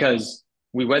 because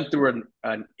we went through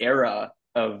an era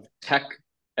of tech,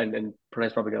 and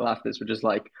Pranay's probably gonna laugh at this, which is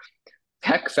like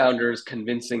tech founders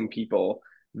convincing people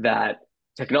that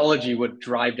technology would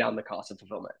drive down the cost of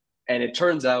fulfillment. And it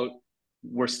turns out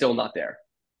we're still not there,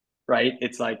 right?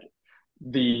 It's like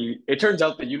it turns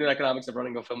out the unit economics of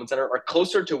running a fulfillment center are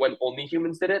closer to when only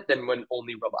humans did it than when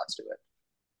only robots do it.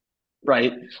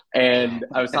 Right. And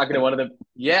I was talking to one of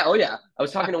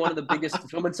the biggest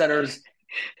fulfillment centers.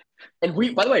 And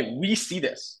by the way, we see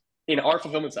this in our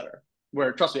fulfillment center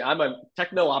where, trust me, I'm a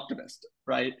techno optimist.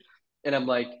 Right. And I'm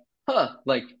like,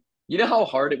 like, how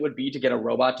hard it would be to get a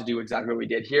robot to do exactly what we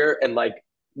did here. And like,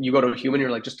 you go to a human,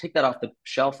 you're like, just take that off the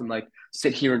shelf and like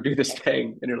sit here and do this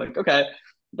thing. And you're like, okay,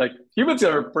 like humans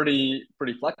are pretty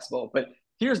flexible. But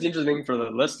here's the interesting thing for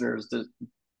the listeners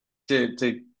to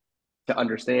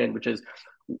understand, which is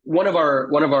one of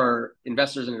our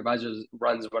investors and advisors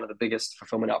runs one of the biggest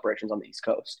fulfillment operations on the East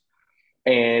Coast,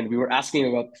 and we were asking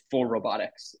about full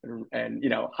robotics and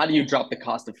how do you drop the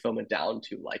cost of fulfillment down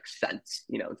to like cents,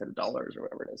 instead of dollars or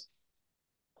whatever it is.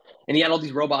 And he had all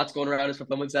these robots going around his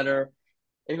fulfillment center,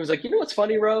 and he was like, what's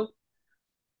funny, Ro?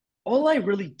 All I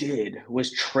really did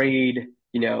was trade,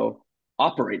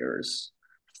 operators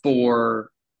for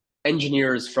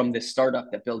engineers from this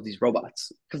startup that builds these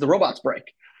robots because the robots break.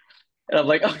 And I'm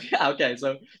like, oh yeah, okay.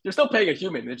 So you're still paying a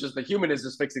human. It's just the human is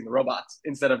just fixing the robots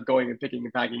instead of going and picking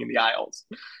and packing in the aisles.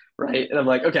 Right. And I'm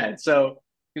like, okay. So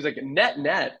he was like,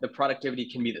 net, the productivity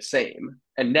can be the same.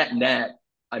 And net,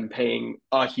 I'm paying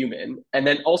a human. And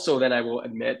then also then I will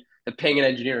admit that paying an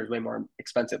engineer is way more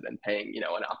expensive than paying, an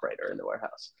operator in the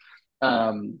warehouse.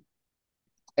 Um,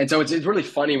 and so it's really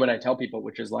funny when I tell people,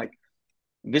 which is like,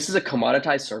 this is a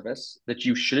commoditized service that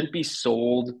you shouldn't be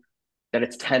sold that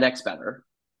it's 10x better.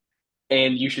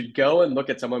 And you should go and look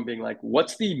at someone being like,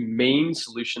 what's the main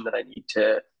solution that I need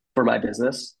for my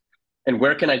business? And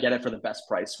where can I get it for the best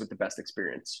price with the best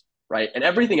experience? Right. And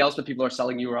everything else that people are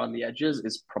selling you around the edges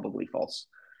is probably false.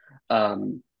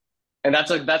 And that's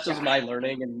just my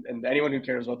learning. And anyone who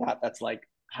cares about that, that's like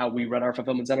how we run our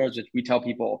fulfillment centers. We tell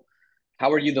people,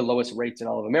 how are you the lowest rates in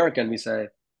all of America? And we say,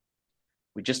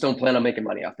 we just don't plan on making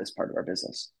money off this part of our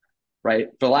business. Right.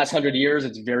 For the last 100 years,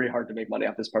 it's very hard to make money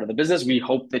off this part of the business. We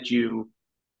hope that you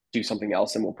do something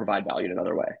else and we'll provide value in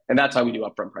another way. And that's how we do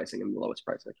upfront pricing and the lowest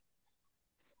pricing.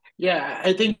 Yeah,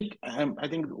 I think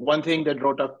one thing that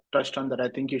Rota touched on that I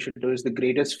think you should do is the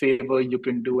greatest favor you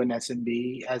can do an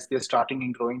SMB as they're starting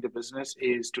and growing the business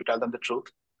is to tell them the truth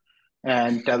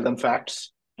and tell them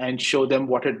facts and show them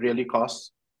what it really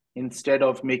costs instead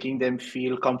of making them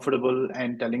feel comfortable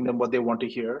and telling them what they want to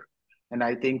hear. And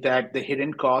I think that the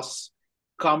hidden costs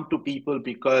come to people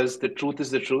because the truth is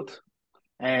the truth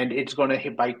and it's going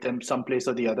to bite them someplace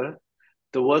or the other.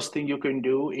 The worst thing you can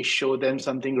do is show them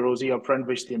something rosy upfront,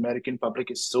 which the American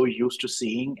public is so used to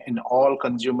seeing in all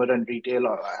consumer and retail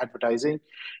or advertising,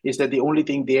 is that the only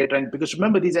thing they're trying, because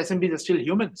remember, these SMBs are still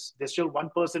humans. They're still one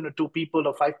person or two people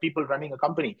or five people running a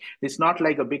company. It's not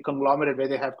like a big conglomerate where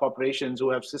they have corporations who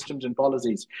have systems and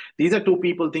policies. These are two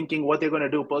people thinking what they're going to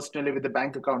do personally with the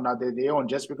bank account now they own.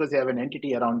 Just because they have an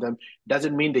entity around them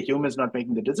doesn't mean the human's not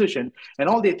making the decision. And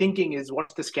all they're thinking is,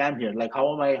 what's the scam here? Like,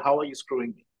 how are you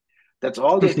screwing me? That's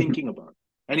all they're thinking about.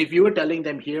 And if you were telling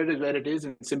them here is where it is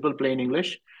in simple plain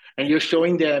English, and you're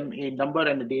showing them a number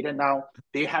and a data now,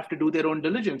 they have to do their own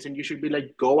diligence. And you should be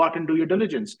like, go out and do your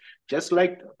diligence. Just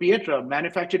like Pietra,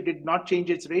 manufacturer did not change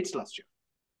its rates last year.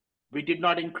 We did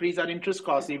not increase our interest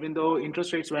costs, even though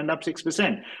interest rates went up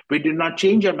 6%. We did not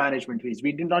change our management fees.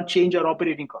 We did not change our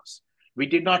operating costs. We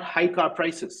did not hike our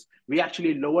prices. We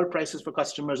actually lowered prices for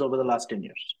customers over the last 10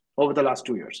 years, over the last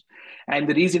 2 years. And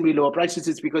the reason we lower prices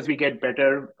is because we get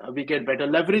better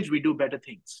leverage, we do better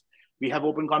things. We have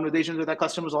open conversations with our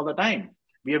customers all the time.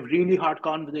 We have really hard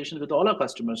conversations with all our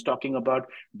customers talking about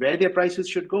where their prices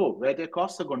should go, where their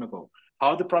costs are going to go,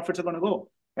 how the profits are going to go.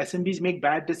 SMBs make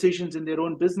bad decisions in their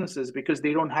own businesses because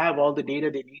they don't have all the data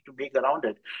they need to make around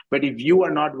it. But if you are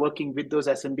not working with those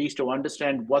SMBs to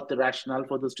understand what the rationale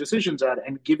for those decisions are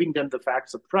and giving them the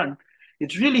facts up front,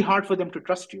 it's really hard for them to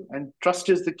trust you. And trust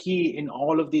is the key in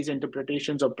all of these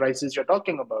interpretations of prices you're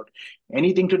talking about.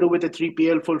 Anything to do with the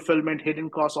 3PL, fulfillment, hidden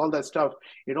costs, all that stuff,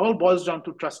 it all boils down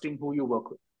to trusting who you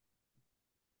work with.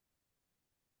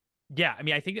 Yeah, I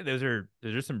mean, I think that those are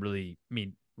some really,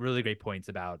 really great points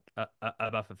about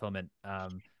fulfillment,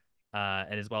 and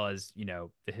as well as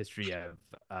the history of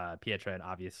Pietra and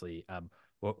obviously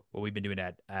what we've been doing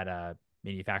at a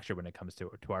manufacturer when it comes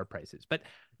to our prices. But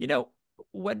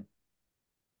when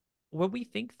we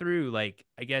think through, like,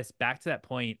 I guess back to that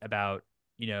point about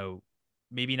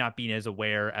maybe not being as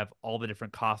aware of all the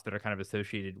different costs that are kind of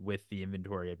associated with the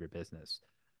inventory of your business.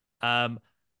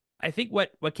 I think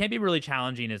what can be really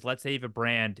challenging is, let's say you have a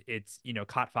brand, it's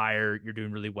caught fire, you're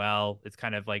doing really well, it's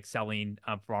kind of like selling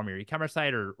from your e-commerce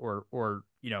site or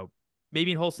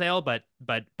maybe in wholesale, but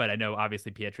I know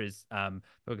obviously Pietra's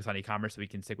focused on e-commerce, so we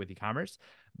can stick with e-commerce.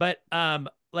 But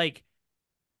like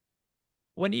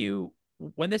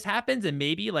when this happens and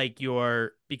maybe like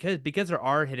because there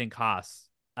are hidden costs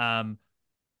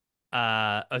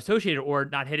associated or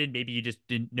not hidden, maybe you just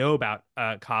didn't know about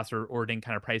costs or didn't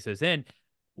kind of price those in.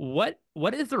 What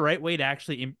is the right way to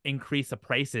actually increase the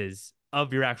prices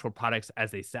of your actual products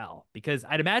as they sell? Because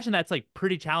I'd imagine that's like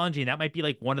pretty challenging. That might be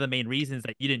like one of the main reasons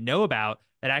that you didn't know about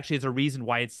that actually is a reason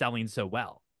why it's selling so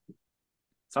well.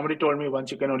 Somebody told me once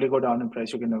you can only go down in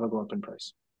price, you can never go up in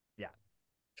price. Yeah.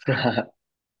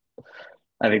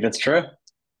 I think that's true.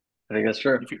 I think that's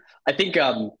true. If you, I think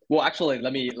well actually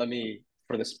let me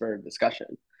for the spur of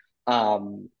discussion. I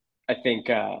think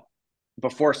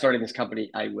before starting this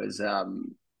company I was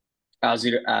the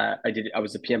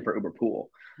PM for Uber Pool.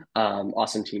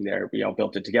 Awesome team there. We all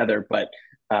built it together. But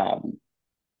um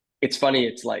it's funny,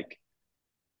 it's like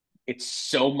it's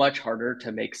so much harder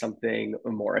to make something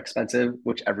more expensive,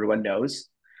 which everyone knows.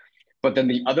 But then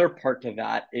the other part to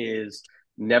that is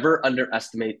never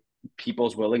underestimate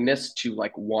people's willingness to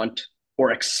like want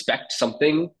or expect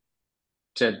something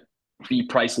to be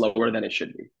priced lower than it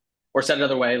should be. Or said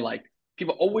another way, like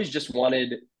people always just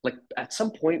wanted, like at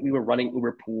some point we were running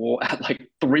Uber Pool at like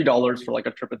 $3 for like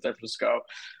a trip in San Francisco,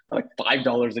 like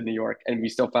 $5 in New York, and we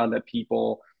still found that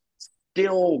people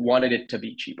still wanted it to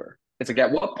be cheaper. It's like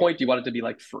at what point do you want it to be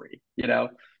like free, you know?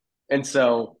 And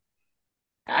so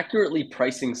accurately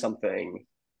pricing something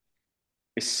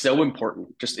is so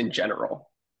important just in general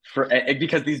for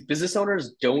because these business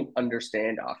owners don't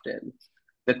understand often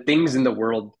that things in the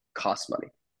world cost money.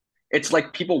 It's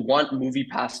like people want movie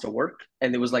pass to work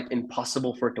and it was like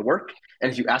impossible for it to work,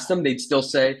 and if you ask them they'd still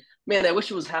say, man, I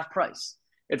wish it was half price.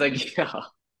 It's like yeah,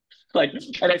 like,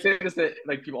 and I say this to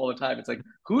like people all the time, it's like,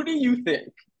 who do you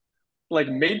think like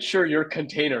made sure your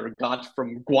container got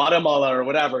from Guatemala or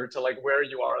whatever to like where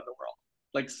you are in the world?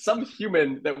 Like some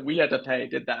human that we had to pay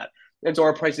did that. And so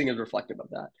our pricing is reflective of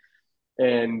that.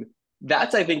 And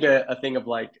that's, I think, a thing of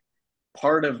like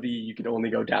part of the you can only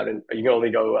go down and you can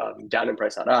only go down in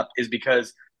price, not up, is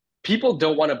because people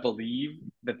don't want to believe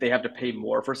that they have to pay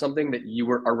more for something that you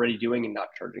were already doing and not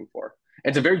charging for.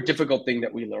 And it's a very difficult thing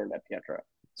that we learned at Pietra.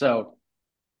 So,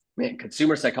 man,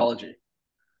 consumer psychology.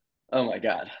 Oh my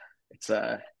God.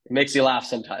 It makes you laugh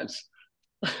sometimes.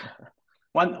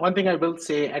 one thing I will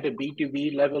say at a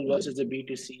B2B level versus a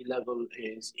B2C level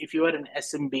is if you are an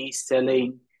SMB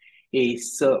selling a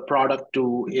product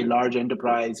to a large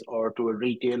enterprise or to a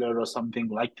retailer or something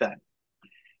like that,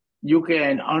 you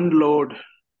can unload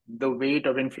the weight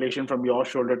of inflation from your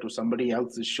shoulder to somebody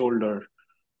else's shoulder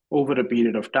over a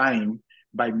period of time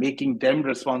by making them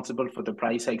responsible for the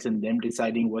price hikes and them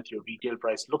deciding what your retail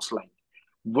price looks like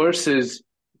versus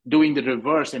doing the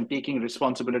reverse and taking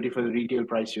responsibility for the retail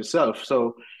price yourself.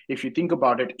 So if you think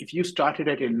about it, if you started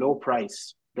at a low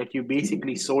price that you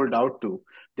basically sold out to,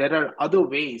 there are other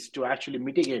ways to actually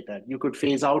mitigate that. You could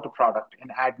phase out a product and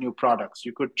add new products.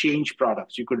 You could change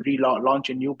products. You could relaunch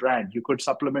a new brand. You could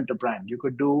supplement a brand. You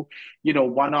could do,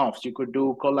 one-offs. You could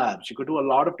do collabs. You could do a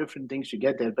lot of different things to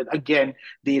get there. But again,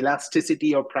 the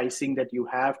elasticity of pricing that you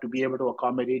have to be able to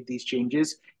accommodate these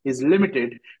changes is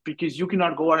limited because you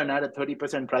cannot go out and add a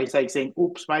 30% price hike saying,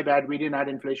 oops, my bad, we didn't add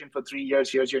inflation for 3 years.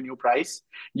 Here's your new price.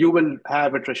 You will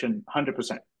have attrition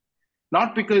 100%.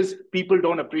 Not because people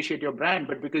don't appreciate your brand,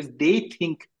 but because they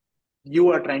think you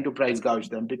are trying to price gouge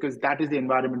them because that is the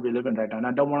environment we live in right now. And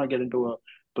I don't want to get into a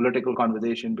political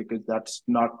conversation because that's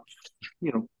not,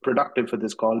 productive for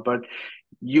this call. But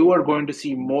you are going to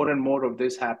see more and more of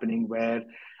this happening where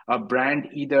a brand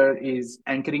either is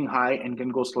anchoring high and can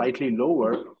go slightly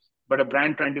lower, but a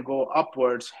brand trying to go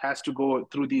upwards has to go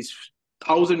through these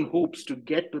thousand hoops to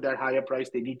get to that higher price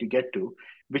they need to get to,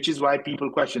 which is why people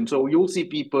question. So you'll see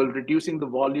people reducing the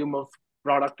volume of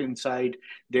product inside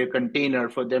their container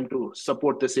for them to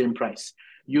support the same price.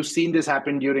 You've seen this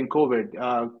happen during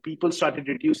COVID. People started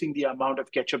reducing the amount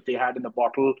of ketchup they had in the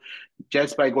bottle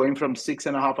just by going from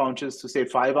 6.5 ounces to say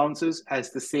 5 ounces as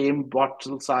the same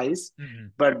bottle size,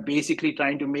 but basically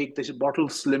trying to make this bottle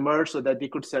slimmer so that they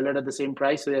could sell it at the same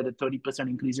price. So they had a 30%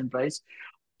 increase in price.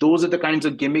 Those are the kinds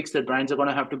of gimmicks that brands are going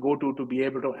to have to go to be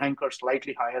able to anchor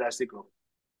slightly higher as they grow.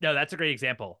 No, that's a great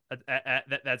example.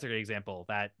 That's a great example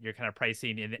that you're kind of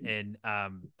pricing in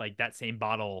like that same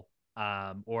bottle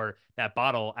or that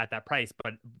bottle at that price,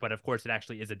 but of course it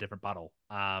actually is a different bottle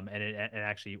and it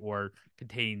actually or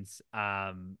contains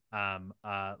less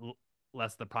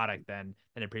of the product than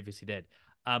it previously did.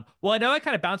 Well, I know I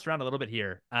kind of bounced around a little bit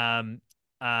here.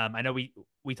 I know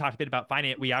we talked a bit about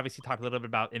finance. We obviously talked a little bit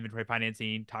about inventory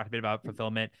financing, talked a bit about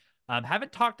fulfillment.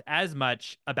 Haven't talked as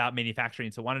much about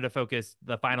manufacturing, so wanted to focus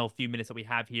the final few minutes that we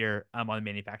have here on the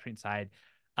manufacturing side.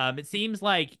 It seems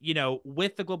like,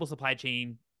 with the global supply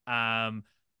chain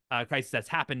crisis that's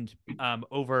happened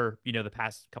over, the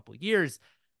past couple of years,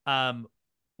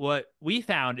 what we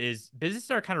found is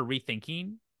businesses are kind of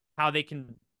rethinking how they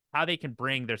can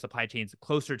bring their supply chains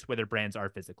closer to where their brands are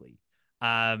physically.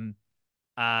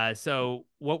 So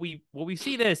what we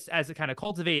see this as a kind of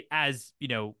cultivate as,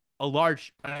 a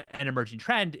large and emerging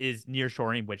trend is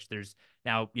nearshoring, which there's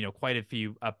now, quite a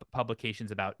few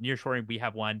publications about nearshoring. We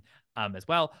have one as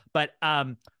well. But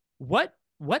what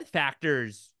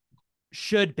factors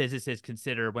should businesses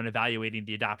consider when evaluating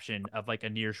the adoption of like a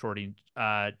nearshoring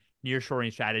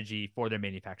strategy for their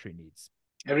manufacturing needs?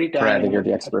 Every Pranay, I think time, you're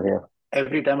the expert here.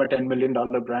 every time a $10 million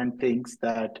brand thinks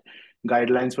that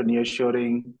guidelines for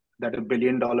nearshoring that a $1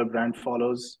 billion brand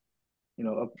follows,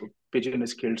 a pigeon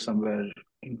is killed somewhere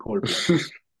in cold blood.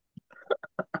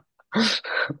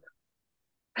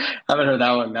 Haven't heard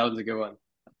that one. That was a good one.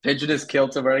 Pigeon is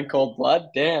killed somewhere in cold blood.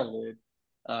 Damn, dude.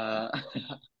 Uh,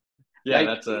 yeah, Like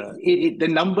that's a the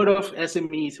number of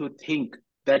SMEs who think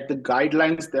that the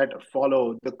guidelines that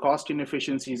follow the cost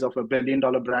inefficiencies of a $1 billion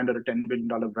brand or a $10 billion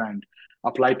brand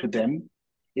apply to them.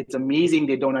 It's amazing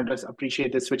they don't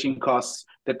appreciate the switching costs,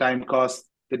 the time costs,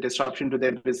 the disruption to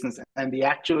their business, and the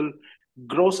actual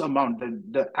gross amount,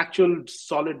 the actual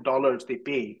solid dollars they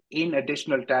pay in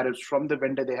additional tariffs from the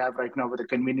vendor they have right now with the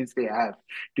convenience they have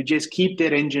to just keep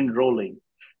their engine rolling,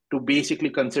 to basically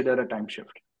consider a time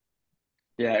shift.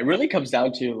 yeah. It really comes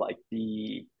down to like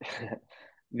the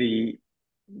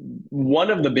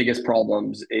one of the biggest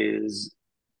problems is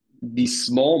these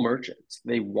small merchants.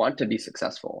 They want to be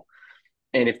successful.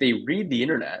 And if they read the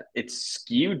internet, it's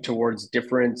skewed towards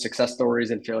different success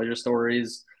stories and failure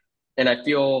stories. And I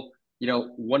feel,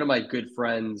 one of my good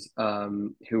friends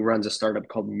who runs a startup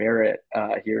called Merit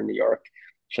here in New York,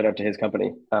 shout out to his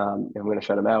company. I'm going to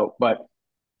shout him out. But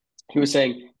he was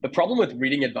saying the problem with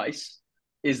reading advice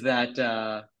is that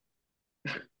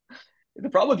the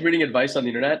problem with reading advice on the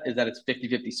internet is that it's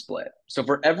 50-50 split. So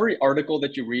for every article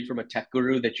that you read from a tech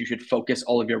guru that you should focus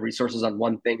all of your resources on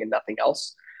one thing and nothing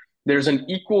else, there's an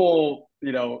equal,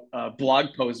 blog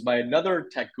post by another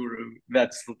tech guru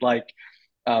that's like,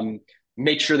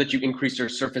 make sure that you increase your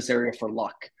surface area for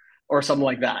luck or something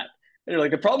like that. And you're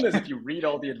like, the problem is if you read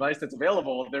all the advice that's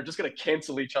available, they're just going to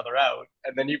cancel each other out.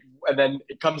 And then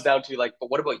it comes down to like,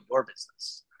 but what about your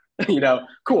business?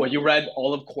 Cool. You read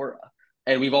all of Quora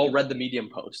and we've all read the Medium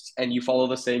posts and you follow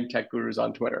the same tech gurus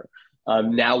on Twitter.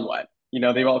 Now what?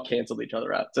 They've all canceled each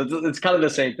other out. So it's kind of the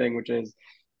same thing, which is,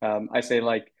 I say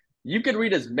like, you could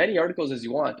read as many articles as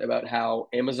you want about how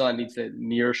Amazon needs to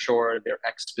nearshore their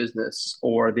X business,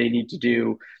 or they need to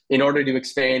do, in order to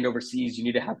expand overseas, you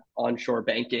need to have onshore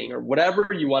banking, or whatever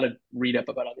you want to read up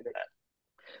about on the internet.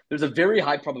 There's a very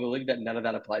high probability that none of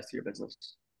that applies to your business.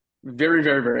 Very,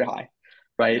 very, very high,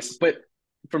 right? Yes. But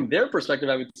from their perspective,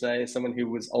 I would say, as someone who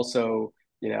was also,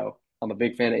 I'm a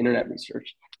big fan of internet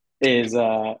research, is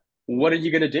what are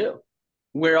you going to do?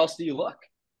 Where else do you look,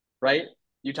 right?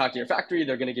 You talk to your factory,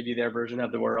 they're going to give you their version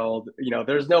of the world.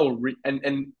 There's no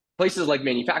and places like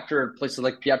manufacturer, places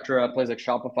like Pietra, places like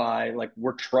Shopify, like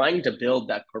we're trying to build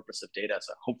that corpus of data,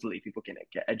 so hopefully people can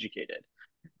get educated.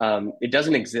 It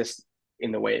doesn't exist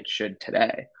in the way it should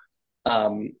today,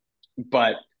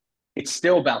 but it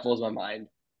still baffles my mind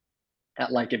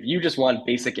at like if you just want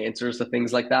basic answers to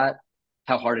things like that,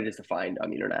 how hard it is to find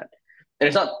on the internet. And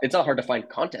it's not hard to find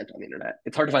content on the internet.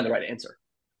 It's hard to find the right answer.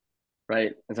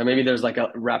 Right. And so maybe there's like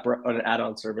a wrapper, an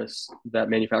add-on service that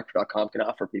manufacturer.com can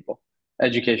offer people.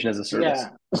 Education as a service.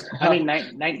 Yeah. I mean,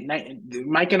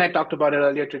 Mike and I talked about it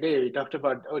earlier today. We talked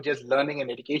about just learning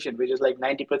and education, which is like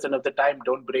 90% of the time,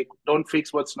 don't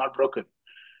fix what's not broken.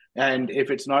 And if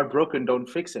it's not broken, don't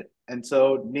fix it. And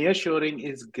so nearshoring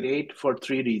is great for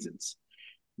three reasons.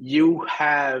 You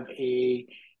have a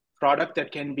product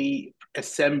that can be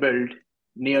assembled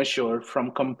nearshore from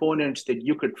components that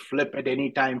you could flip at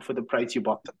any time for the price you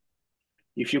bought them.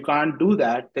 If you can't do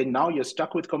that, then now you're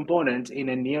stuck with components in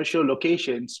a nearshore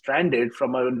location, stranded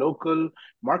from a local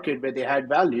market where they had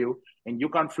value, and you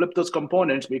can't flip those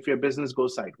components if your business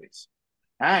goes sideways.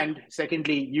 And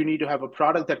secondly, you need to have a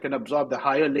product that can absorb the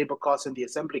higher labor costs and the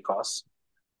assembly costs.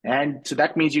 And so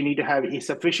that means you need to have a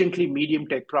sufficiently medium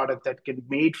tech product that can be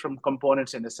made from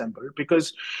components and assembled.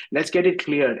 Because let's get it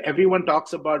clear, everyone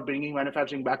talks about bringing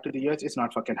manufacturing back to the US. It's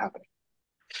not fucking happening.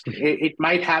 It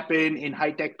might happen in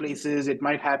high tech places. It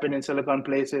might happen in silicon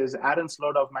places. Aaron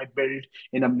Slodov might build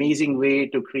an amazing way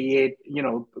to create,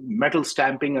 metal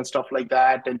stamping and stuff like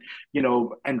that. And,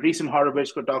 and recent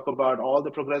Horowitz could talk about all the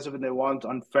progressive they want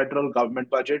on federal government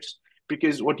budgets.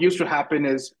 Because what used to happen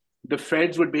is the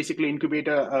feds would basically incubate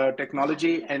a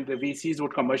technology and the VCs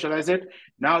would commercialize it.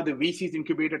 Now the VCs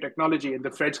incubate a technology and the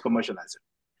feds commercialize it.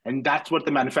 And that's what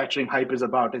the manufacturing hype is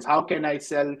about, is how can I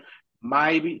sell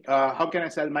my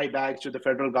bags to the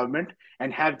federal government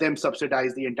and have them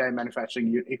subsidize the entire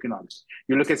manufacturing economics.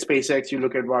 You look at SpaceX, you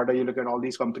look at WADA, you look at all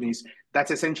these companies. That's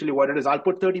essentially what it is. I'll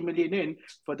put 30 million in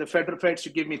for the federal feds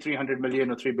to give me 300 million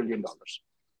or $3 billion.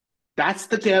 That's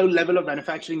the level of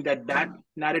manufacturing that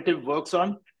narrative works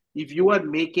on. If you are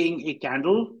making a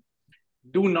candle,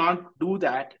 do not do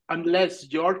that unless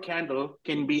your candle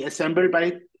can be assembled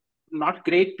by not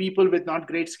great people with not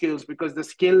great skills, because the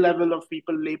skill level of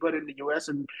people labor in the US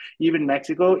and even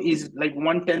Mexico is like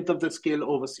 1/10 of the skill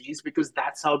overseas, because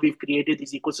that's how we've created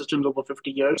these ecosystems over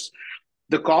 50 years.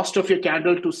 The cost of your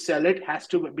candle to sell it has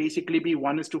to basically be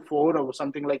 1:4 or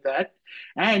something like that.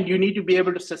 And you need to be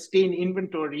able to sustain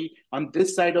inventory on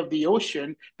this side of the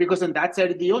ocean, because on that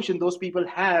side of the ocean, those people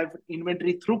have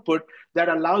inventory throughput that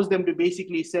allows them to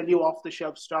basically sell you off the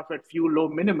shelf stuff at few low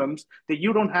minimums that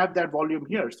you don't have that volume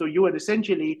here. So you are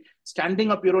essentially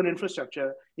standing up your own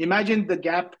infrastructure. Imagine the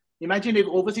gap. Imagine if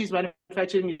overseas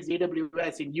manufacturing is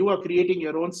AWS and you are creating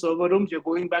your own server rooms. You're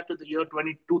going back to the year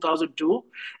 2002,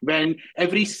 when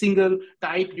every single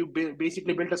type you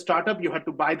basically built a startup. You had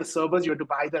to buy the servers, you had to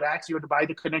buy the racks, you had to buy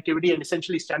the connectivity, and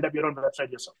essentially stand up your own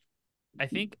website yourself. I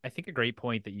think a great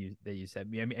point that you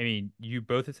said. I mean, you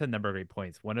both have said a number of great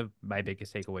points. One of my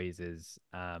biggest takeaways is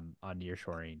on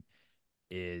nearshoring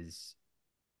is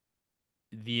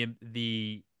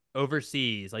the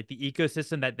overseas, like the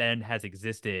ecosystem that then has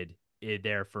existed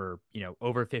there for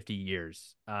over 50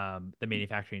 years, the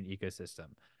manufacturing ecosystem.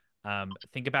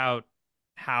 Think about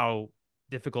how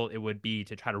difficult it would be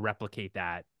to try to replicate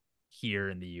that here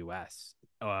in the US,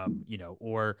 or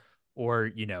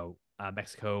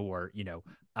Mexico, or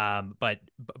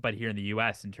but here in the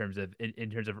US, in terms of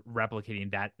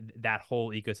replicating that whole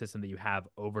ecosystem that you have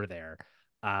over there,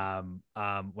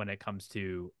 when it comes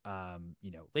to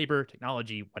labor,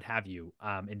 technology, what have you,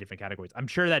 in different categories. I'm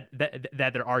sure that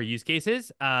there are use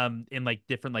cases in like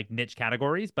different like niche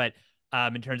categories, but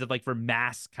in terms of like for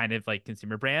mass kind of like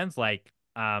consumer brands, like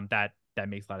that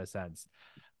makes a lot of sense.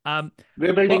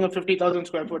 We're building a 50,000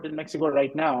 square foot in Mexico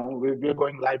right now. We're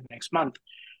going live next month.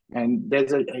 And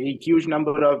there's a huge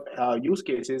number of use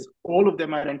cases. All of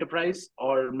them are enterprise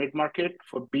or mid-market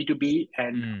for B2B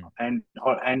and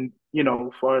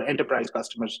for enterprise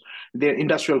customers. They're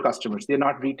industrial customers. They're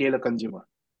not retail or consumer.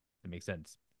 That makes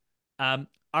sense.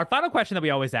 Our final question that we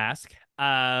always ask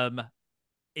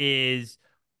is,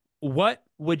 what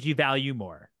would you value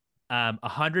more?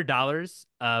 $100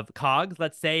 of COGS.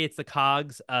 Let's say it's the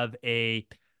COGS of a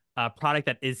product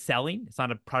that is selling. It's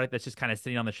not a product that's just kind of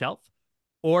sitting on the shelf.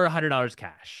 Or $100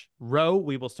 cash. Ro,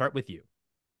 we will start with you.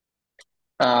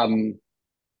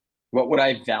 What would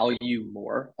I value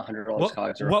more? $100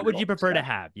 COGS or what would you prefer cash? to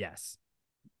have? Yes.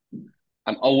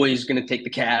 I'm always gonna take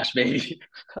the cash, baby.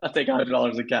 I'll take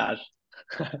 $100 of cash.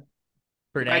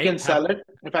 If I can sell it,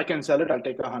 I'll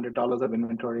take $100 of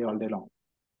inventory all day long.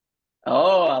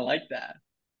 Oh, I like that.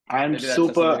 I'm Maybe that's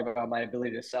super something about my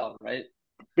ability to sell, right?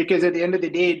 Because at the end of the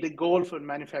day, the goal for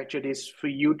manufacturer is for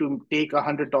you to take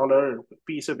 $100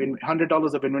 piece of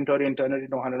 $100 of inventory and turn it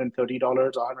into $130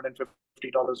 or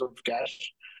 $150 of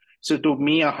cash. So to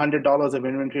me, $100 of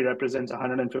inventory represents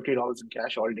 $150 in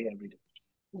cash all day, every day.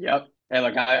 Yep. And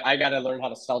look, I got to learn how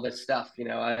to sell this stuff.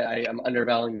 I'm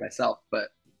undervaluing myself, but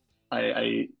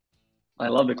I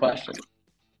love the question.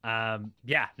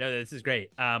 Yeah, no, this is great.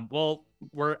 Well,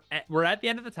 we're at the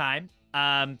end of the time.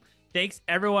 Thanks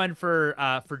everyone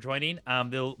for joining.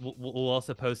 We'll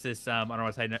also post this on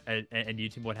our website and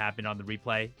YouTube what happened on the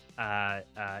replay,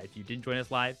 if you didn't join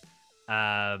us live,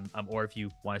 or if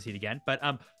you want to see it again. But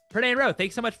Pranay and Ro,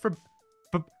 thanks so much for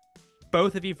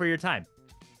both of you for your time.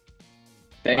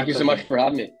 Thank you so much for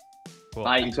having me. Cool.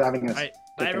 Bye. Thanks for having us. All right,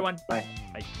 bye everyone. Bye.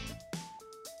 Bye.